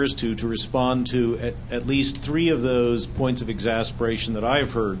who cares to respond to at least three of those points of exasperation that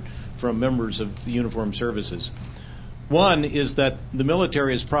I've heard from members of the uniformed services. One is that the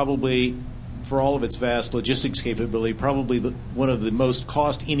military is probably, for all of its vast logistics capability, probably one of the most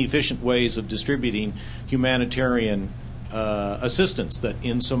cost-inefficient ways of distributing humanitarian assistance. That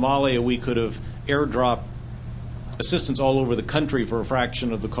in Somalia we could have airdropped assistance all over the country for a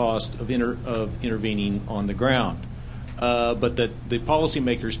fraction of the cost of intervening on the ground. But that the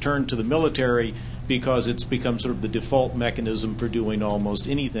policymakers turn to the military because it's become sort of the default mechanism for doing almost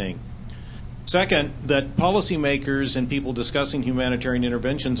anything. Second, that policymakers and people discussing humanitarian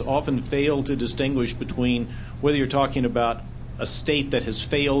interventions often fail to distinguish between whether you're talking about a state that has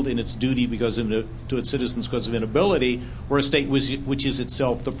failed in its duty to its citizens because of inability, or a state which is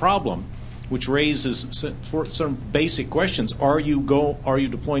itself the problem, which raises some basic questions. Are you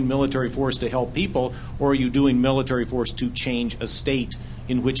deploying military force to help people, or are you doing military force to change a state,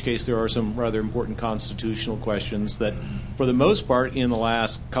 in which case there are some rather important constitutional questions that, for the most part, in the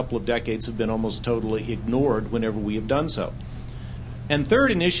last couple of decades have been almost totally ignored whenever we have done so. And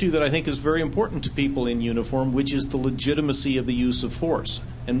third, an issue that I think is very important to people in uniform, which is the legitimacy of the use of force,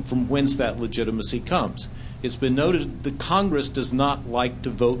 and from whence that legitimacy comes. It's been noted that Congress does not like to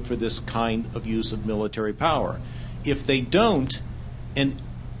vote for this kind of use of military power. If they don't, and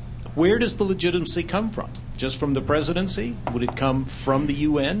where does the legitimacy come from? Just from the presidency? Would it come from the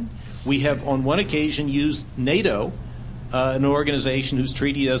UN? We have on one occasion used NATO, an organization whose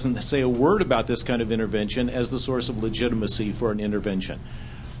treaty doesn't say a word about this kind of intervention, as the source of legitimacy for an intervention.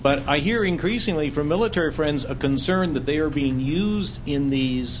 But I hear increasingly from military friends a concern that they are being used in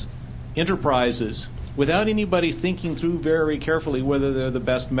these enterprises without anybody thinking through very carefully whether they're the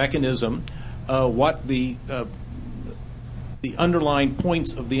best mechanism, what the underlying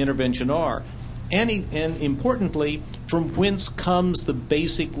points of the intervention are, and importantly, from whence comes the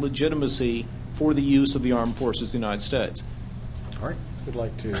basic legitimacy for the use of the armed forces of the United States. All right. Would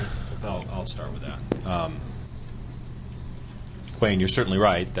like to. I'll start with that. Wayne, you're certainly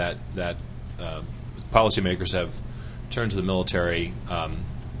right that policymakers have turned to the military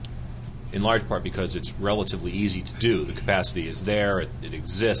in large part because it's relatively easy to do. The capacity is there. It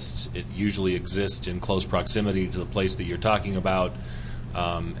exists. It usually exists in close proximity to the place that you're talking about.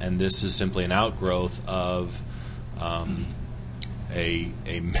 And this is simply an outgrowth of a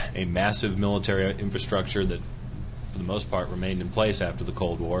massive military infrastructure that, for the most part, remained in place after the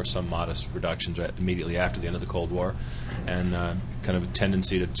Cold War, some modest reductions immediately after the end of the Cold War, and kind of a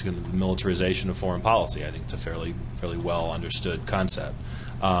tendency to the militarization of foreign policy. I think it's a fairly well understood concept.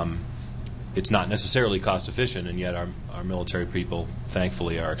 It's not necessarily cost efficient, and yet our military people,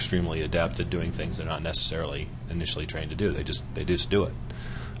 thankfully, are extremely adept at doing things they're not necessarily initially trained to do. They just do it.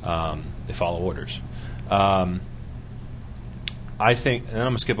 They follow orders. I think, and then I'm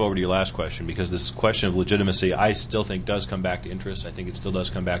going to skip over to your last question, because this question of legitimacy, I still think does come back to interest. I think it still does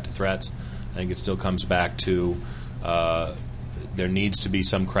come back to threats. I think it still comes back to there needs to be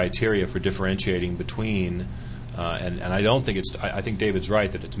some criteria for differentiating between, and I don't think it's, I think David's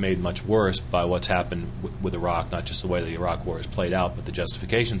right that it's made much worse by what's happened with Iraq, not just the way the Iraq War is played out, but the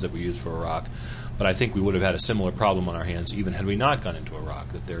justifications that we use for Iraq. But I think we would have had a similar problem on our hands even had we not gone into Iraq,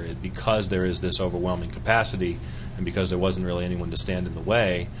 that because there is this overwhelming capacity and because there wasn't really anyone to stand in the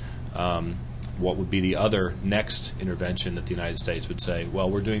way, what would be the other next intervention that the United States would say, well,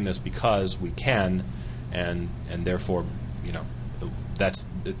 we're doing this because we can, and therefore,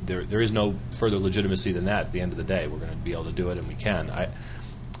 there is no further legitimacy than that at the end of the day. We're going to be able to do it, and we can.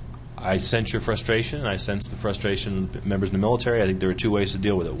 I sense your frustration, and I sense the frustration of members in the military. I think there are two ways to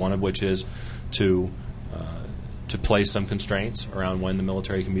deal with it, one of which is to place some constraints around when the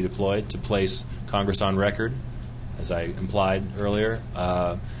military can be deployed, to place Congress on record, as I implied earlier,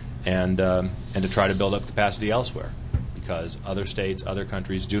 and to try to build up capacity elsewhere, because other states, other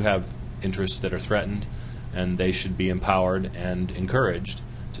countries do have interests that are threatened, and they should be empowered and encouraged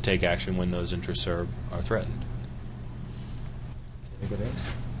to take action when those interests are threatened. Anybody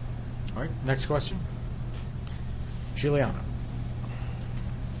else? All right, next question. Juliana.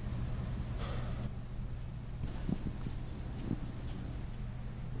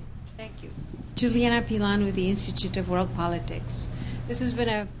 Thank you. Juliana Pilan with the Institute of World Politics. This has been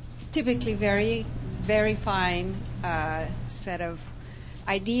a typically very, very fine set of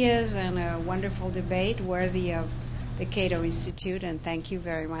ideas and a wonderful debate worthy of the Cato Institute, and thank you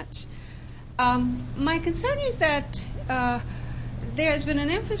very much. My concern is that there has been an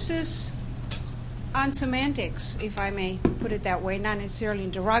emphasis on semantics, if I may put it that way, not necessarily in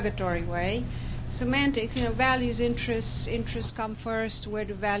a derogatory way. Semantics, values, interests come first. Where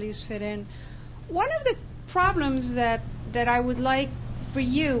do values fit in? One of the problems that I would like for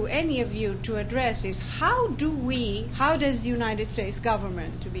you, any of you, to address is how does the United States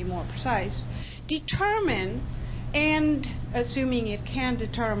government, to be more precise, determine, and assuming it can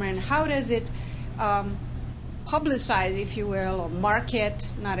determine, how does it publicize, if you will, or market,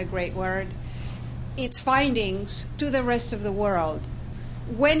 not a great word, its findings to the rest of the world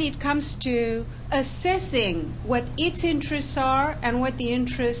when it comes to assessing what its interests are and what the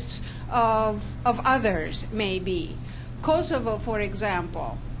interests of others may be. Kosovo, for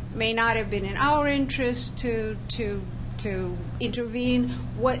example, may not have been in our interest to intervene.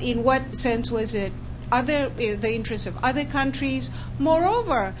 In what sense was it the interests of other countries?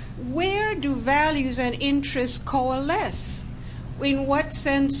 Moreover, where do values and interests coalesce? In what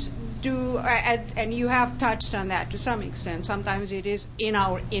sense and you have touched on that to some extent. Sometimes it is in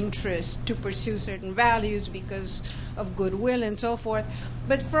our interest to pursue certain values because of goodwill and so forth.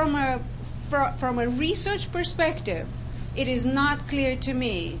 But from a research perspective, it is not clear to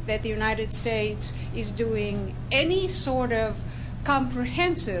me that the United States is doing any sort of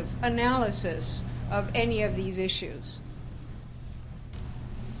comprehensive analysis of any of these issues.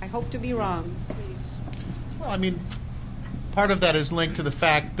 I hope to be wrong, please. Well, part of that is linked to the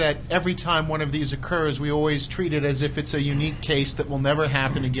fact that every time one of these occurs, we always treat it as if it's a unique case that will never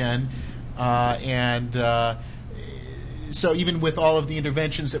happen again. So even with all of the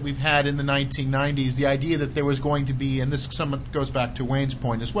interventions that we've had in the 1990s, the idea that there was going to be, and this somewhat goes back to Wayne's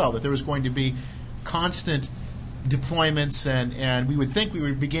point as well, that there was going to be constant deployments, and we would think we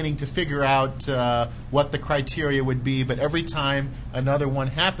were beginning to figure out what the criteria would be, but every time another one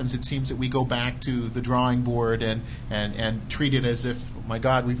happens, it seems that we go back to the drawing board and treat it as if, oh my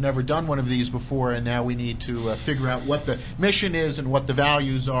God, we've never done one of these before, and now we need to figure out what the mission is and what the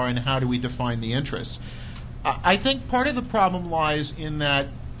values are and how do we define the interests. I think part of the problem lies in that,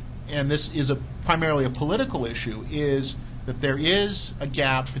 and this is primarily a political issue, is that there is a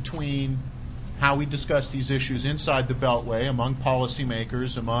gap between how we discuss these issues inside the Beltway among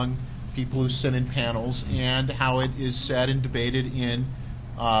policymakers, among people who sit in panels, and how it is said and debated in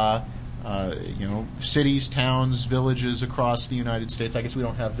cities, towns, villages across the United States. I guess we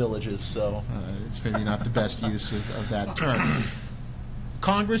don't have villages, so it's maybe not the best use of that term.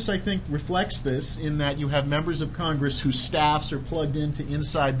 Congress, I think, reflects this in that you have members of Congress whose staffs are plugged into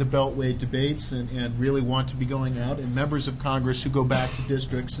inside the Beltway debates and really want to be going out, and members of Congress who go back to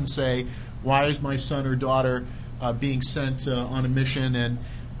districts and say, why is my son or daughter being sent on a mission? And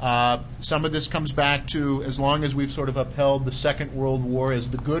some of this comes back to, as long as we've sort of upheld the Second World War as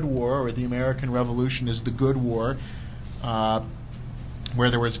the good war, or the American Revolution as the good war,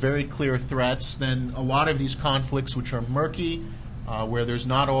 where there was very clear threats, then a lot of these conflicts which are murky, where there's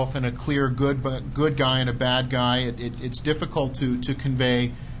not often a clear good guy and a bad guy, it's difficult to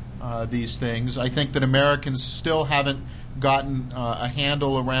convey these things. I think that Americans still haven't gotten a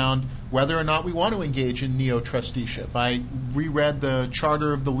handle around whether or not we want to engage in neo-trusteeship. I reread the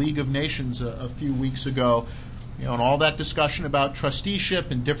Charter of the League of Nations a few weeks ago, and all that discussion about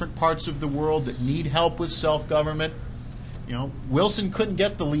trusteeship in different parts of the world that need help with self-government. Wilson couldn't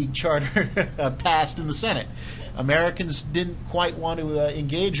get the League Charter passed in the Senate. Americans didn't quite want to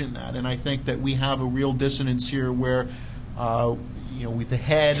engage in that, and I think that we have a real dissonance here where, with the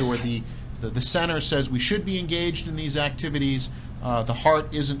head or the center says we should be engaged in these activities, the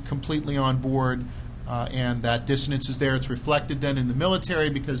heart isn't completely on board, and that dissonance is there. It's reflected then in the military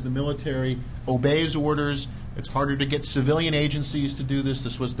because the military obeys orders. It's harder to get civilian agencies to do this.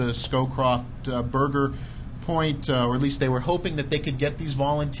 This was the Scowcroft-Berger point, or at least they were hoping that they could get these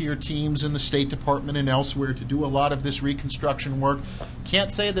volunteer teams in the State Department and elsewhere to do a lot of this reconstruction work.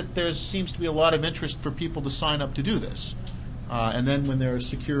 Can't say that there seems to be a lot of interest for people to sign up to do this. And then when there are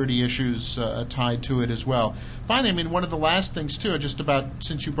security issues tied to it as well. Finally, one of the last things, too, just about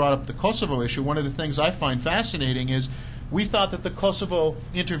since you brought up the Kosovo issue, one of the things I find fascinating is we thought that the Kosovo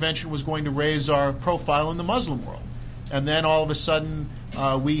intervention was going to raise our profile in the Muslim world. And then all of a sudden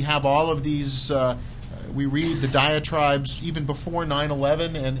we have all of these we read the diatribes even before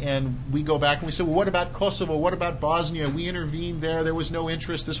 9/11, and we go back and we say, well, what about Kosovo? What about Bosnia? We intervened there. There was no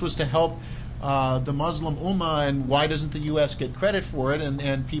interest. This was to help the Muslim Ummah, and why doesn't the U.S. get credit for it?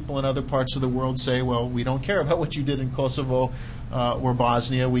 And people in other parts of the world say, well, we don't care about what you did in Kosovo or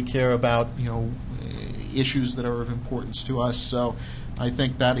Bosnia. We care about issues that are of importance to us. So I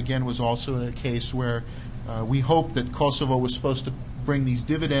think that, again, was also a case where we hope that Kosovo was supposed to bring these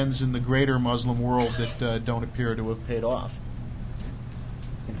dividends in the greater Muslim world that don't appear to have paid off.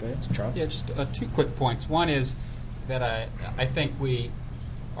 Charlie? Yeah, just 2 quick points. One is that I think we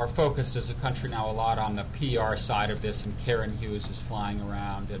are focused as a country now a lot on the PR side of this, and Karen Hughes is flying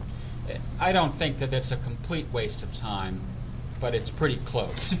around. And I don't think that it's a complete waste of time, but it's pretty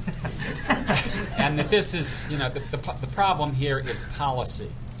close. And that this is, the problem here is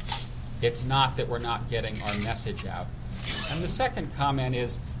policy. It's not that we're not getting our message out. And the second comment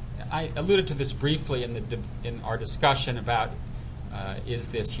is, I alluded to this briefly in our discussion about is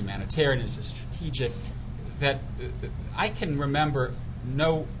this humanitarian, is this strategic, that I can remember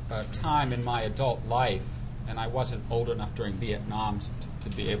no time in my adult life, and I wasn't old enough during Vietnam to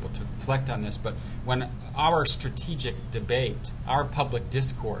be able to reflect on this, but when our strategic debate, our public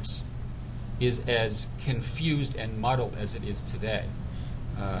discourse, is as confused and muddled as it is today.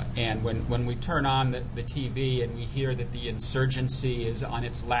 And when we turn on the TV and we hear that the insurgency is on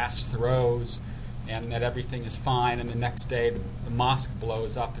its last throes and that everything is fine, and the next day the mosque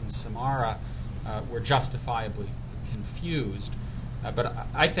blows up in Samarra, we're justifiably confused. But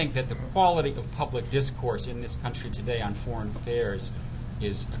I think that the quality of public discourse in this country today on foreign affairs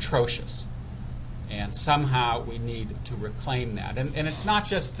is atrocious. And somehow we need to reclaim that. And it's not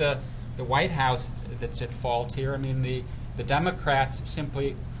just the White House that's at fault here. The Democrats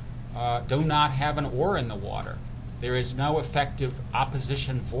simply do not have an oar in the water. There is no effective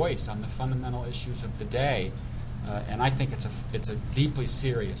opposition voice on the fundamental issues of the day, and I think it's a deeply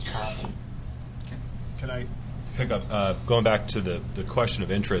serious problem. Can I pick up, going back to the question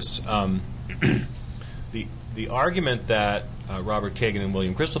of interest, the argument that Robert Kagan and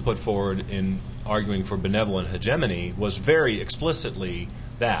William Kristol put forward in arguing for benevolent hegemony was very explicitly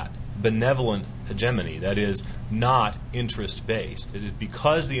that. Benevolent hegemony, that is, not interest-based. It is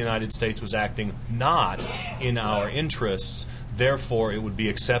because the United States was acting not in our interests, therefore it would be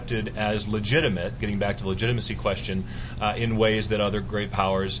accepted as legitimate, getting back to the legitimacy question, in ways that other great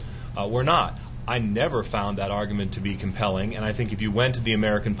powers were not. I never found that argument to be compelling, and I think if you went to the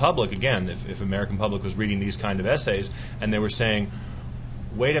American public, again, if American public was reading these kind of essays, and they were saying,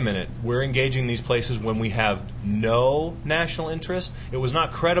 wait a minute, we're engaging these places when we have no national interest. It was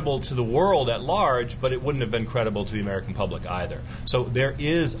not credible to the world at large, but it wouldn't have been credible to the American public either. So there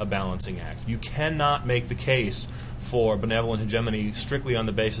is a balancing act. You cannot make the case for benevolent hegemony strictly on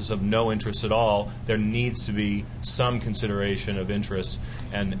the basis of no interest at all. There needs to be some consideration of interests,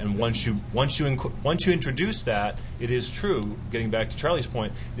 and once you introduce that, it is true. Getting back to Charlie's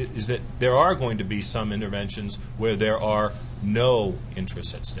point, is that there are going to be some interventions where there are no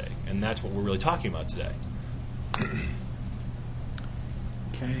interests at stake, and that's what we're really talking about today.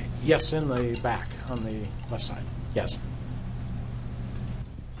 Okay. Yes, in the back on the left side. Yes.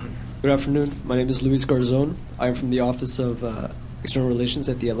 Good afternoon. My name is Luis Garzon. I am from the Office of External Relations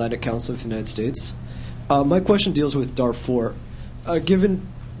at the Atlantic Council of the United States. My question deals with Darfur. Given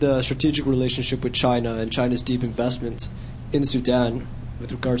the strategic relationship with China and China's deep investment in Sudan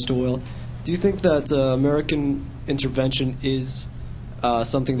with regards to oil, do you think that American intervention is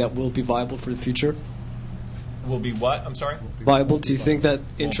something that will be viable for the future? Will be what? I'm sorry? Viable? Do you think that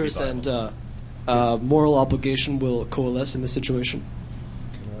interest and moral obligation will coalesce in this situation?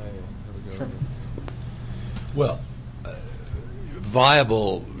 Well,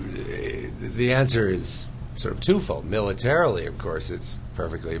 viable, the answer is sort of twofold. Militarily, of course, it's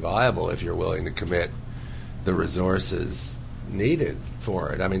perfectly viable if you're willing to commit the resources needed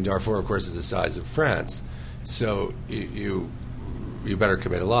for it. I mean, Darfur, of course, is the size of France, so you better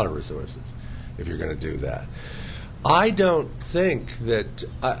commit a lot of resources if you're going to do that. I don't think that,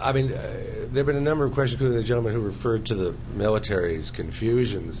 I mean, there have been a number of questions, including the gentleman who referred to the military's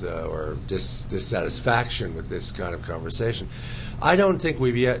confusions or dissatisfaction with this kind of conversation. I don't think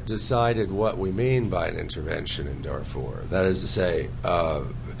we've yet decided what we mean by an intervention in Darfur. That is to say,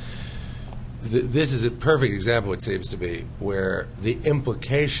 this is a perfect example, it seems to be, where the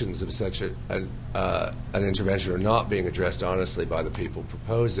implications of such an intervention are not being addressed honestly by the people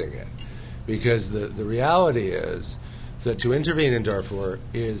proposing it. Because the reality is that to intervene in Darfur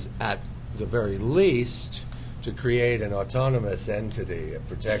is, at the very least, to create an autonomous entity, a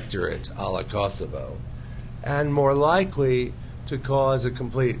protectorate a la Kosovo, and more likely to cause a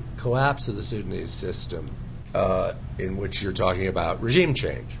complete collapse of the Sudanese system in which you're talking about regime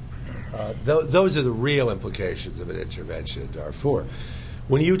change. Those are the real implications of an intervention in Darfur.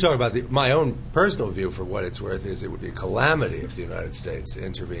 When you talk about my own personal view, for what it's worth, is it would be a calamity if the United States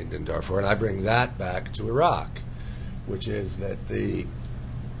intervened in Darfur, and I bring that back to Iraq, which is that the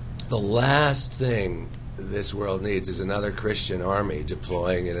last thing this world needs is another Christian army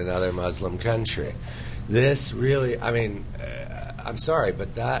deploying in another Muslim country. This really, I mean, I'm sorry,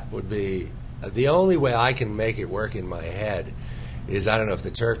 but that would be the only way I can make it work in my head is I don't know if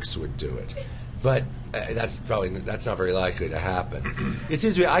the Turks would do it. But that's not very likely to happen. It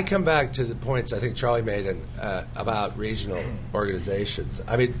seems to me, I come back to the points I think Charlie made about regional organizations.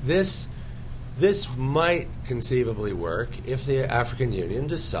 I mean, this might conceivably work if the African Union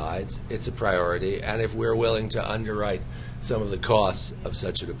decides it's a priority and if we're willing to underwrite some of the costs of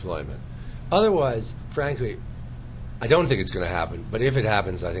such a deployment. Otherwise, frankly, I don't think it's going to happen. But if it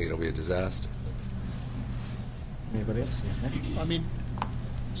happens, I think it'll be a disaster. Anybody else? I mean,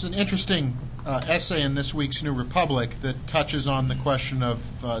 it's an interesting essay in this week's New Republic that touches on the question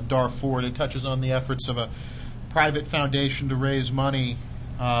of Darfur. It touches on the efforts of a private foundation to raise money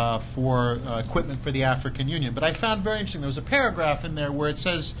for equipment for the African Union. But I found very interesting, there was a paragraph in there where it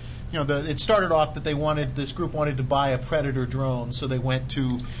says, you know, it started off that this group wanted to buy a Predator drone, so they went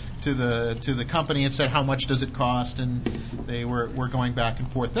to the company and said, how much does it cost? And they were going back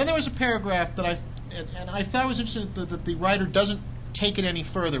and forth. Then there was a paragraph that I thought was interesting that the writer doesn't take it any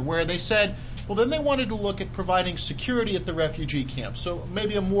further, where they said, well, then they wanted to look at providing security at the refugee camps. So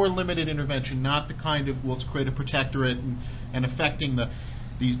maybe a more limited intervention, not the kind of, well, let's create a protectorate and affecting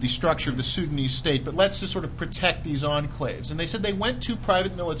the structure of the Sudanese state, but let's just sort of protect these enclaves. And they said they went to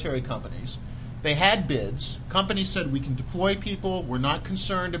private military companies. They had bids. Companies said, we can deploy people. We're not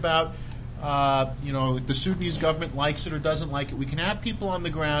concerned about, if the Sudanese government likes it or doesn't like it. We can have people on the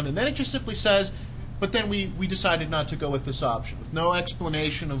ground. And then it just simply says, but then we decided not to go with this option, with no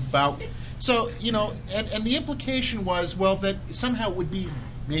explanation about. So, and the implication was, well, that somehow it would be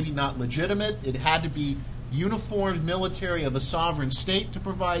maybe not legitimate. It had to be uniformed military of a sovereign state to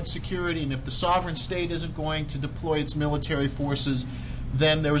provide security, and if the sovereign state isn't going to deploy its military forces,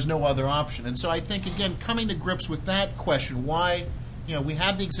 then there was no other option. And so I think, again, coming to grips with that question, why, we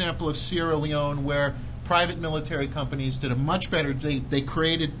had the example of Sierra Leone where private military companies did a much better, they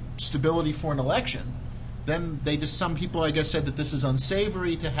created stability for an election. Then some people, I guess, said that this is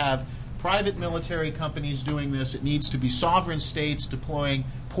unsavory to have private military companies doing this. It needs to be sovereign states deploying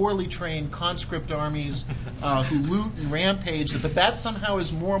poorly trained conscript armies who loot and rampage. But that somehow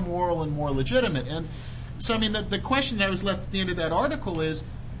is more moral and more legitimate. And so, I mean, the question that was left at the end of that article is,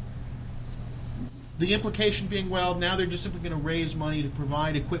 The implication being, well, now they're just simply going to raise money to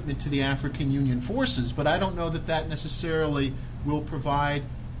provide equipment to the African Union forces, but I don't know that that necessarily will provide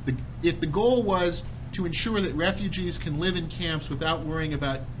if the goal was to ensure that refugees can live in camps without worrying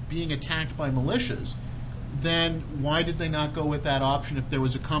about being attacked by militias, then why did they not go with that option if there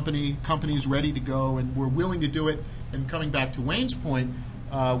was a companies ready to go and were willing to do it? And coming back to Wayne's point,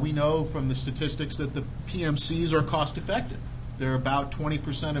 we know from the statistics that the PMCs are cost effective. They're about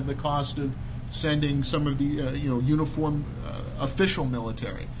 20% of the cost of sending some of the uniform official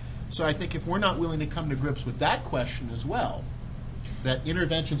military. So I think if we're not willing to come to grips with that question as well, that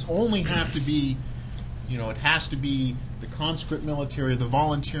interventions only have to be, it has to be the conscript military, the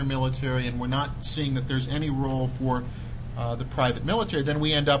volunteer military, and we're not seeing that there's any role for the private military, then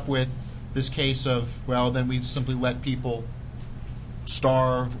we end up with this case of, well, then we simply let people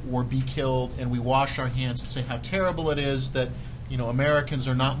starve or be killed, and we wash our hands and say how terrible it is that Americans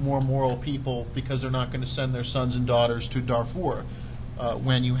are not more moral people because they're not going to send their sons and daughters to Darfur,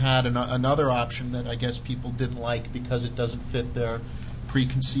 when you had another option that I guess people didn't like because it doesn't fit their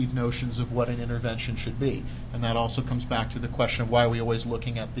preconceived notions of what an intervention should be. And that also comes back to the question of why are we always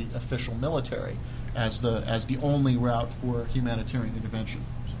looking at the official military as the only route for humanitarian intervention.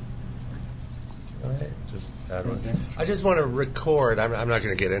 I just want to record, I'm not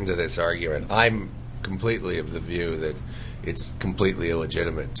going to get into this argument. I'm completely of the view that it's completely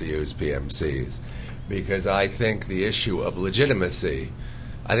illegitimate to use PMCs, because I think the issue of legitimacy,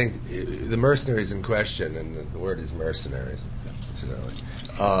 I think the mercenaries in question, and the word is mercenaries, incidentally,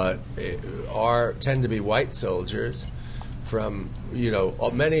 tend to be white soldiers from,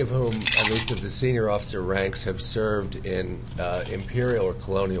 many of whom, at least at the senior officer ranks, have served in imperial or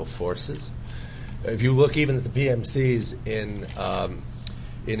colonial forces. If you look even at the PMCs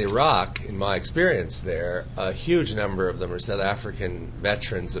in Iraq, in my experience there, a huge number of them are South African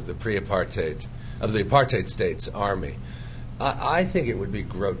veterans of the apartheid state's army. I think it would be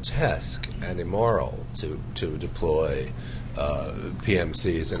grotesque and immoral to deploy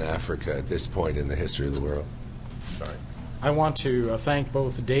PMCs in Africa at this point in the history of the world. Sorry. I want to thank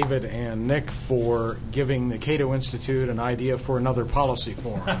both David and Nick for giving the Cato Institute an idea for another policy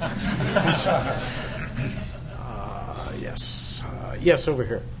forum. Yes, over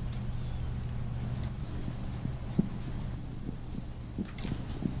here.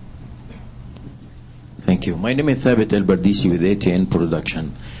 Thank you. My name is Thabit El-Bardisi with ATN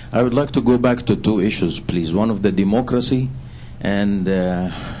Production. I would like to go back to two issues, please. One of the democracy, and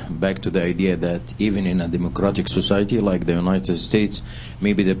back to the idea that even in a democratic society like the United States,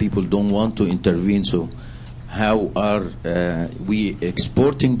 maybe the people don't want to intervene. So how are we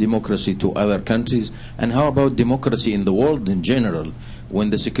exporting democracy to other countries? And how about democracy in the world in general, when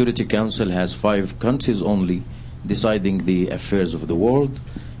the Security Council has 5 countries only deciding the affairs of the world?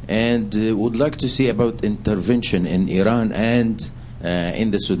 And would like to see about intervention in Iran and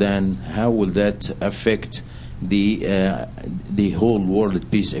in the Sudan. How will that affect the whole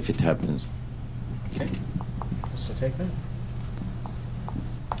world peace if it happens? Okay. Wants to take that?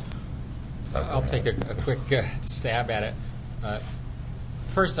 I'll take a quick stab at it.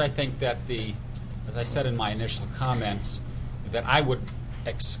 First, I think that as I said in my initial comments, that I would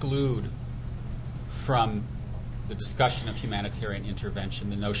exclude from the discussion of humanitarian intervention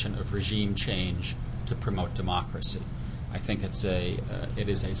the notion of regime change to promote democracy. I think it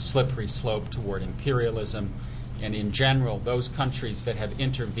is a slippery slope toward imperialism, and in general, those countries that have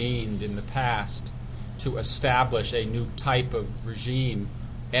intervened in the past to establish a new type of regime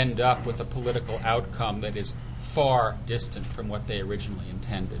end up with a political outcome that is far distant from what they originally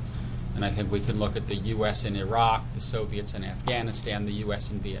intended. And I think we can look at the U.S. in Iraq, the Soviets in Afghanistan, the U.S.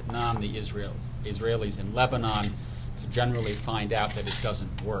 in Vietnam, the Israelis in Lebanon, to generally find out that it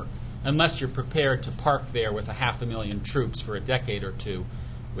doesn't work, unless you're prepared to park there with 500,000 troops for a decade or two,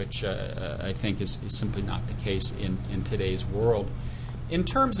 which I think is simply not the case in today's world. In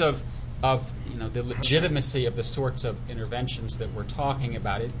terms of the legitimacy of the sorts of interventions that we're talking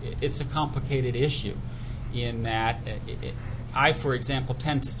about, it's a complicated issue in that I, for example,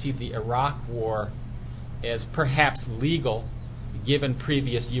 tend to see the Iraq war as perhaps legal, given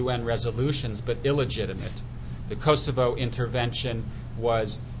previous UN resolutions, but illegitimate. The Kosovo intervention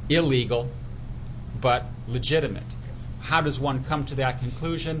was illegal, but legitimate. How does one come to that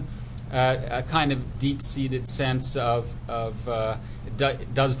conclusion? A kind of deep-seated sense of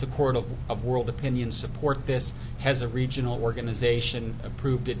does the Court of World Opinion support this? Has a regional organization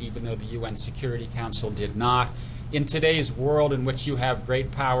approved it, even though the UN Security Council did not? In today's world, in which you have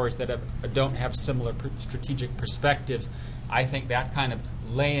great powers that don't have similar strategic perspectives, I think that kind of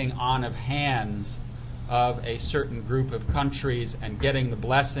laying on of hands of a certain group of countries and getting the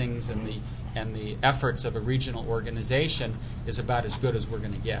blessings and the and the efforts of a regional organization is about as good as we're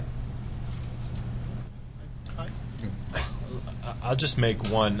going to get. I'll just make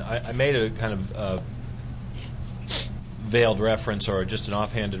one. I made a kind of veiled reference, or just an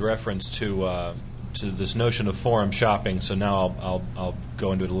offhanded reference to this notion of forum shopping. So now I'll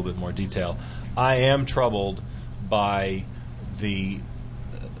go into it a little bit more detail. I am troubled by the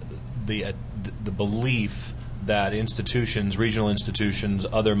belief that institutions, regional institutions,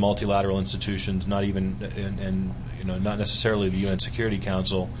 other multilateral institutions, not even and not necessarily the UN Security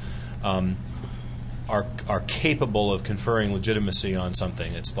Council, are capable of conferring legitimacy on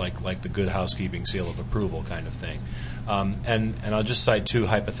something. It's like the good housekeeping seal of approval kind of thing. And I'll just cite two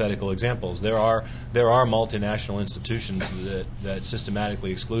hypothetical examples. There are multinational institutions that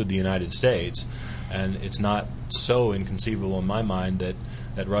systematically exclude the United States, and it's not so inconceivable in my mind that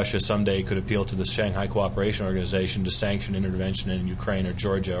Russia someday could appeal to the Shanghai Cooperation Organization to sanction intervention in Ukraine or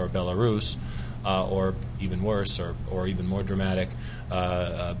Georgia or Belarus, or even worse, or even more dramatic,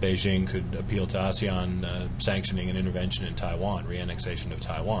 Beijing could appeal to ASEAN sanctioning an intervention in Taiwan, re-annexation of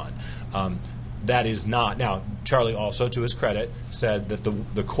Taiwan. That is not. Now, Charlie also, to his credit, said that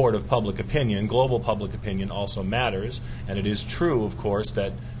the court of public opinion, global public opinion, also matters, and it is true, of course,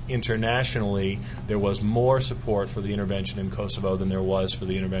 that internationally there was more support for the intervention in Kosovo than there was for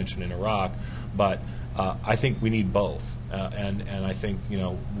the intervention in Iraq, but I think we need both, and I think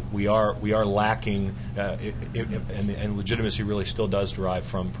we are lacking, and legitimacy really still does derive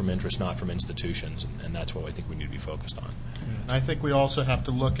from interest, not from institutions, and that's what I think we need to be focused on. I think we also have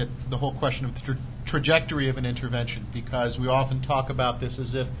to look at the whole question of the trajectory of an intervention, because we often talk about this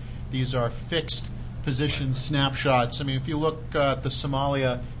as if these are fixed position snapshots. I mean, if you look at the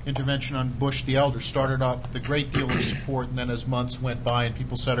Somalia intervention on Bush the Elder, started off with a great deal of support, and then as months went by and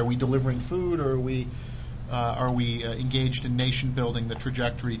people said, are we delivering food, or are we engaged in nation building, the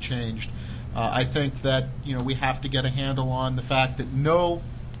trajectory changed. I think that we have to get a handle on the fact that no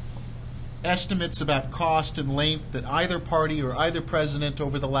estimates about cost and length that either party or either president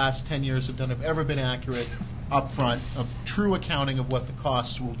over the last 10 years have done have ever been accurate up front, of true accounting of what the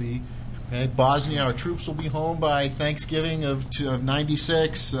costs will be. Okay, Bosnia, our troops will be home by Thanksgiving of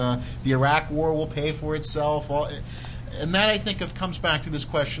 '96. The Iraq War will pay for itself. And that, I think, comes back to this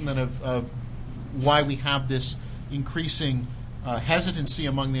question then of why we have this increasing hesitancy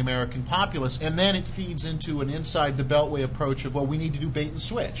among the American populace, and then it feeds into an inside the Beltway approach of, well, we need to do bait and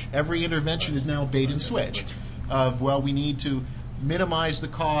switch. Every intervention is now bait and switch of, well, we need to minimize the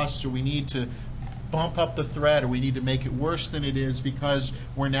costs, or we need to bump up the threat, or we need to make it worse than it is, because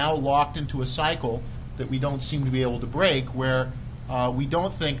we're now locked into a cycle that we don't seem to be able to break, where we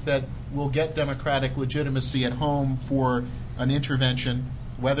don't think that we'll get democratic legitimacy at home for an intervention,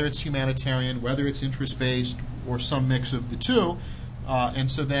 whether it's humanitarian, whether it's interest-based, or some mix of the two. And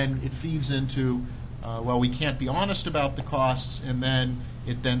so then it feeds into, well, we can't be honest about the costs, and then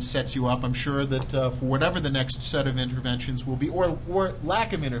it then sets you up, I'm sure, that for whatever the next set of interventions will be, or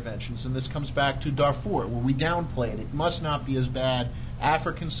lack of interventions, and this comes back to Darfur, where we downplayed it. It must not be as bad.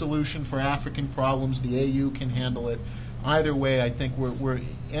 African solution for African problems, the AU can handle it. Either way, I think we're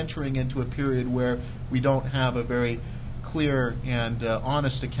entering into a period where we don't have a very clear and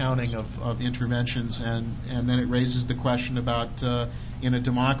honest accounting of interventions, and then it raises the question about, in a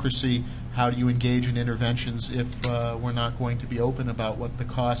democracy, how do you engage in interventions if we're not going to be open about what the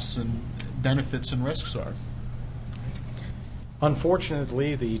costs and benefits and risks are?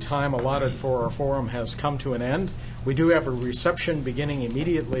 Unfortunately, the time allotted for our forum has come to an end. We do have a reception beginning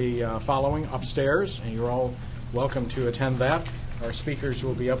immediately following upstairs, and you're all welcome to attend that. Our speakers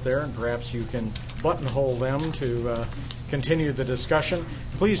will be up there, and perhaps you can buttonhole them to continue the discussion.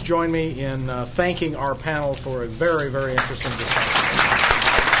 Please join me in thanking our panel for a very, very interesting discussion.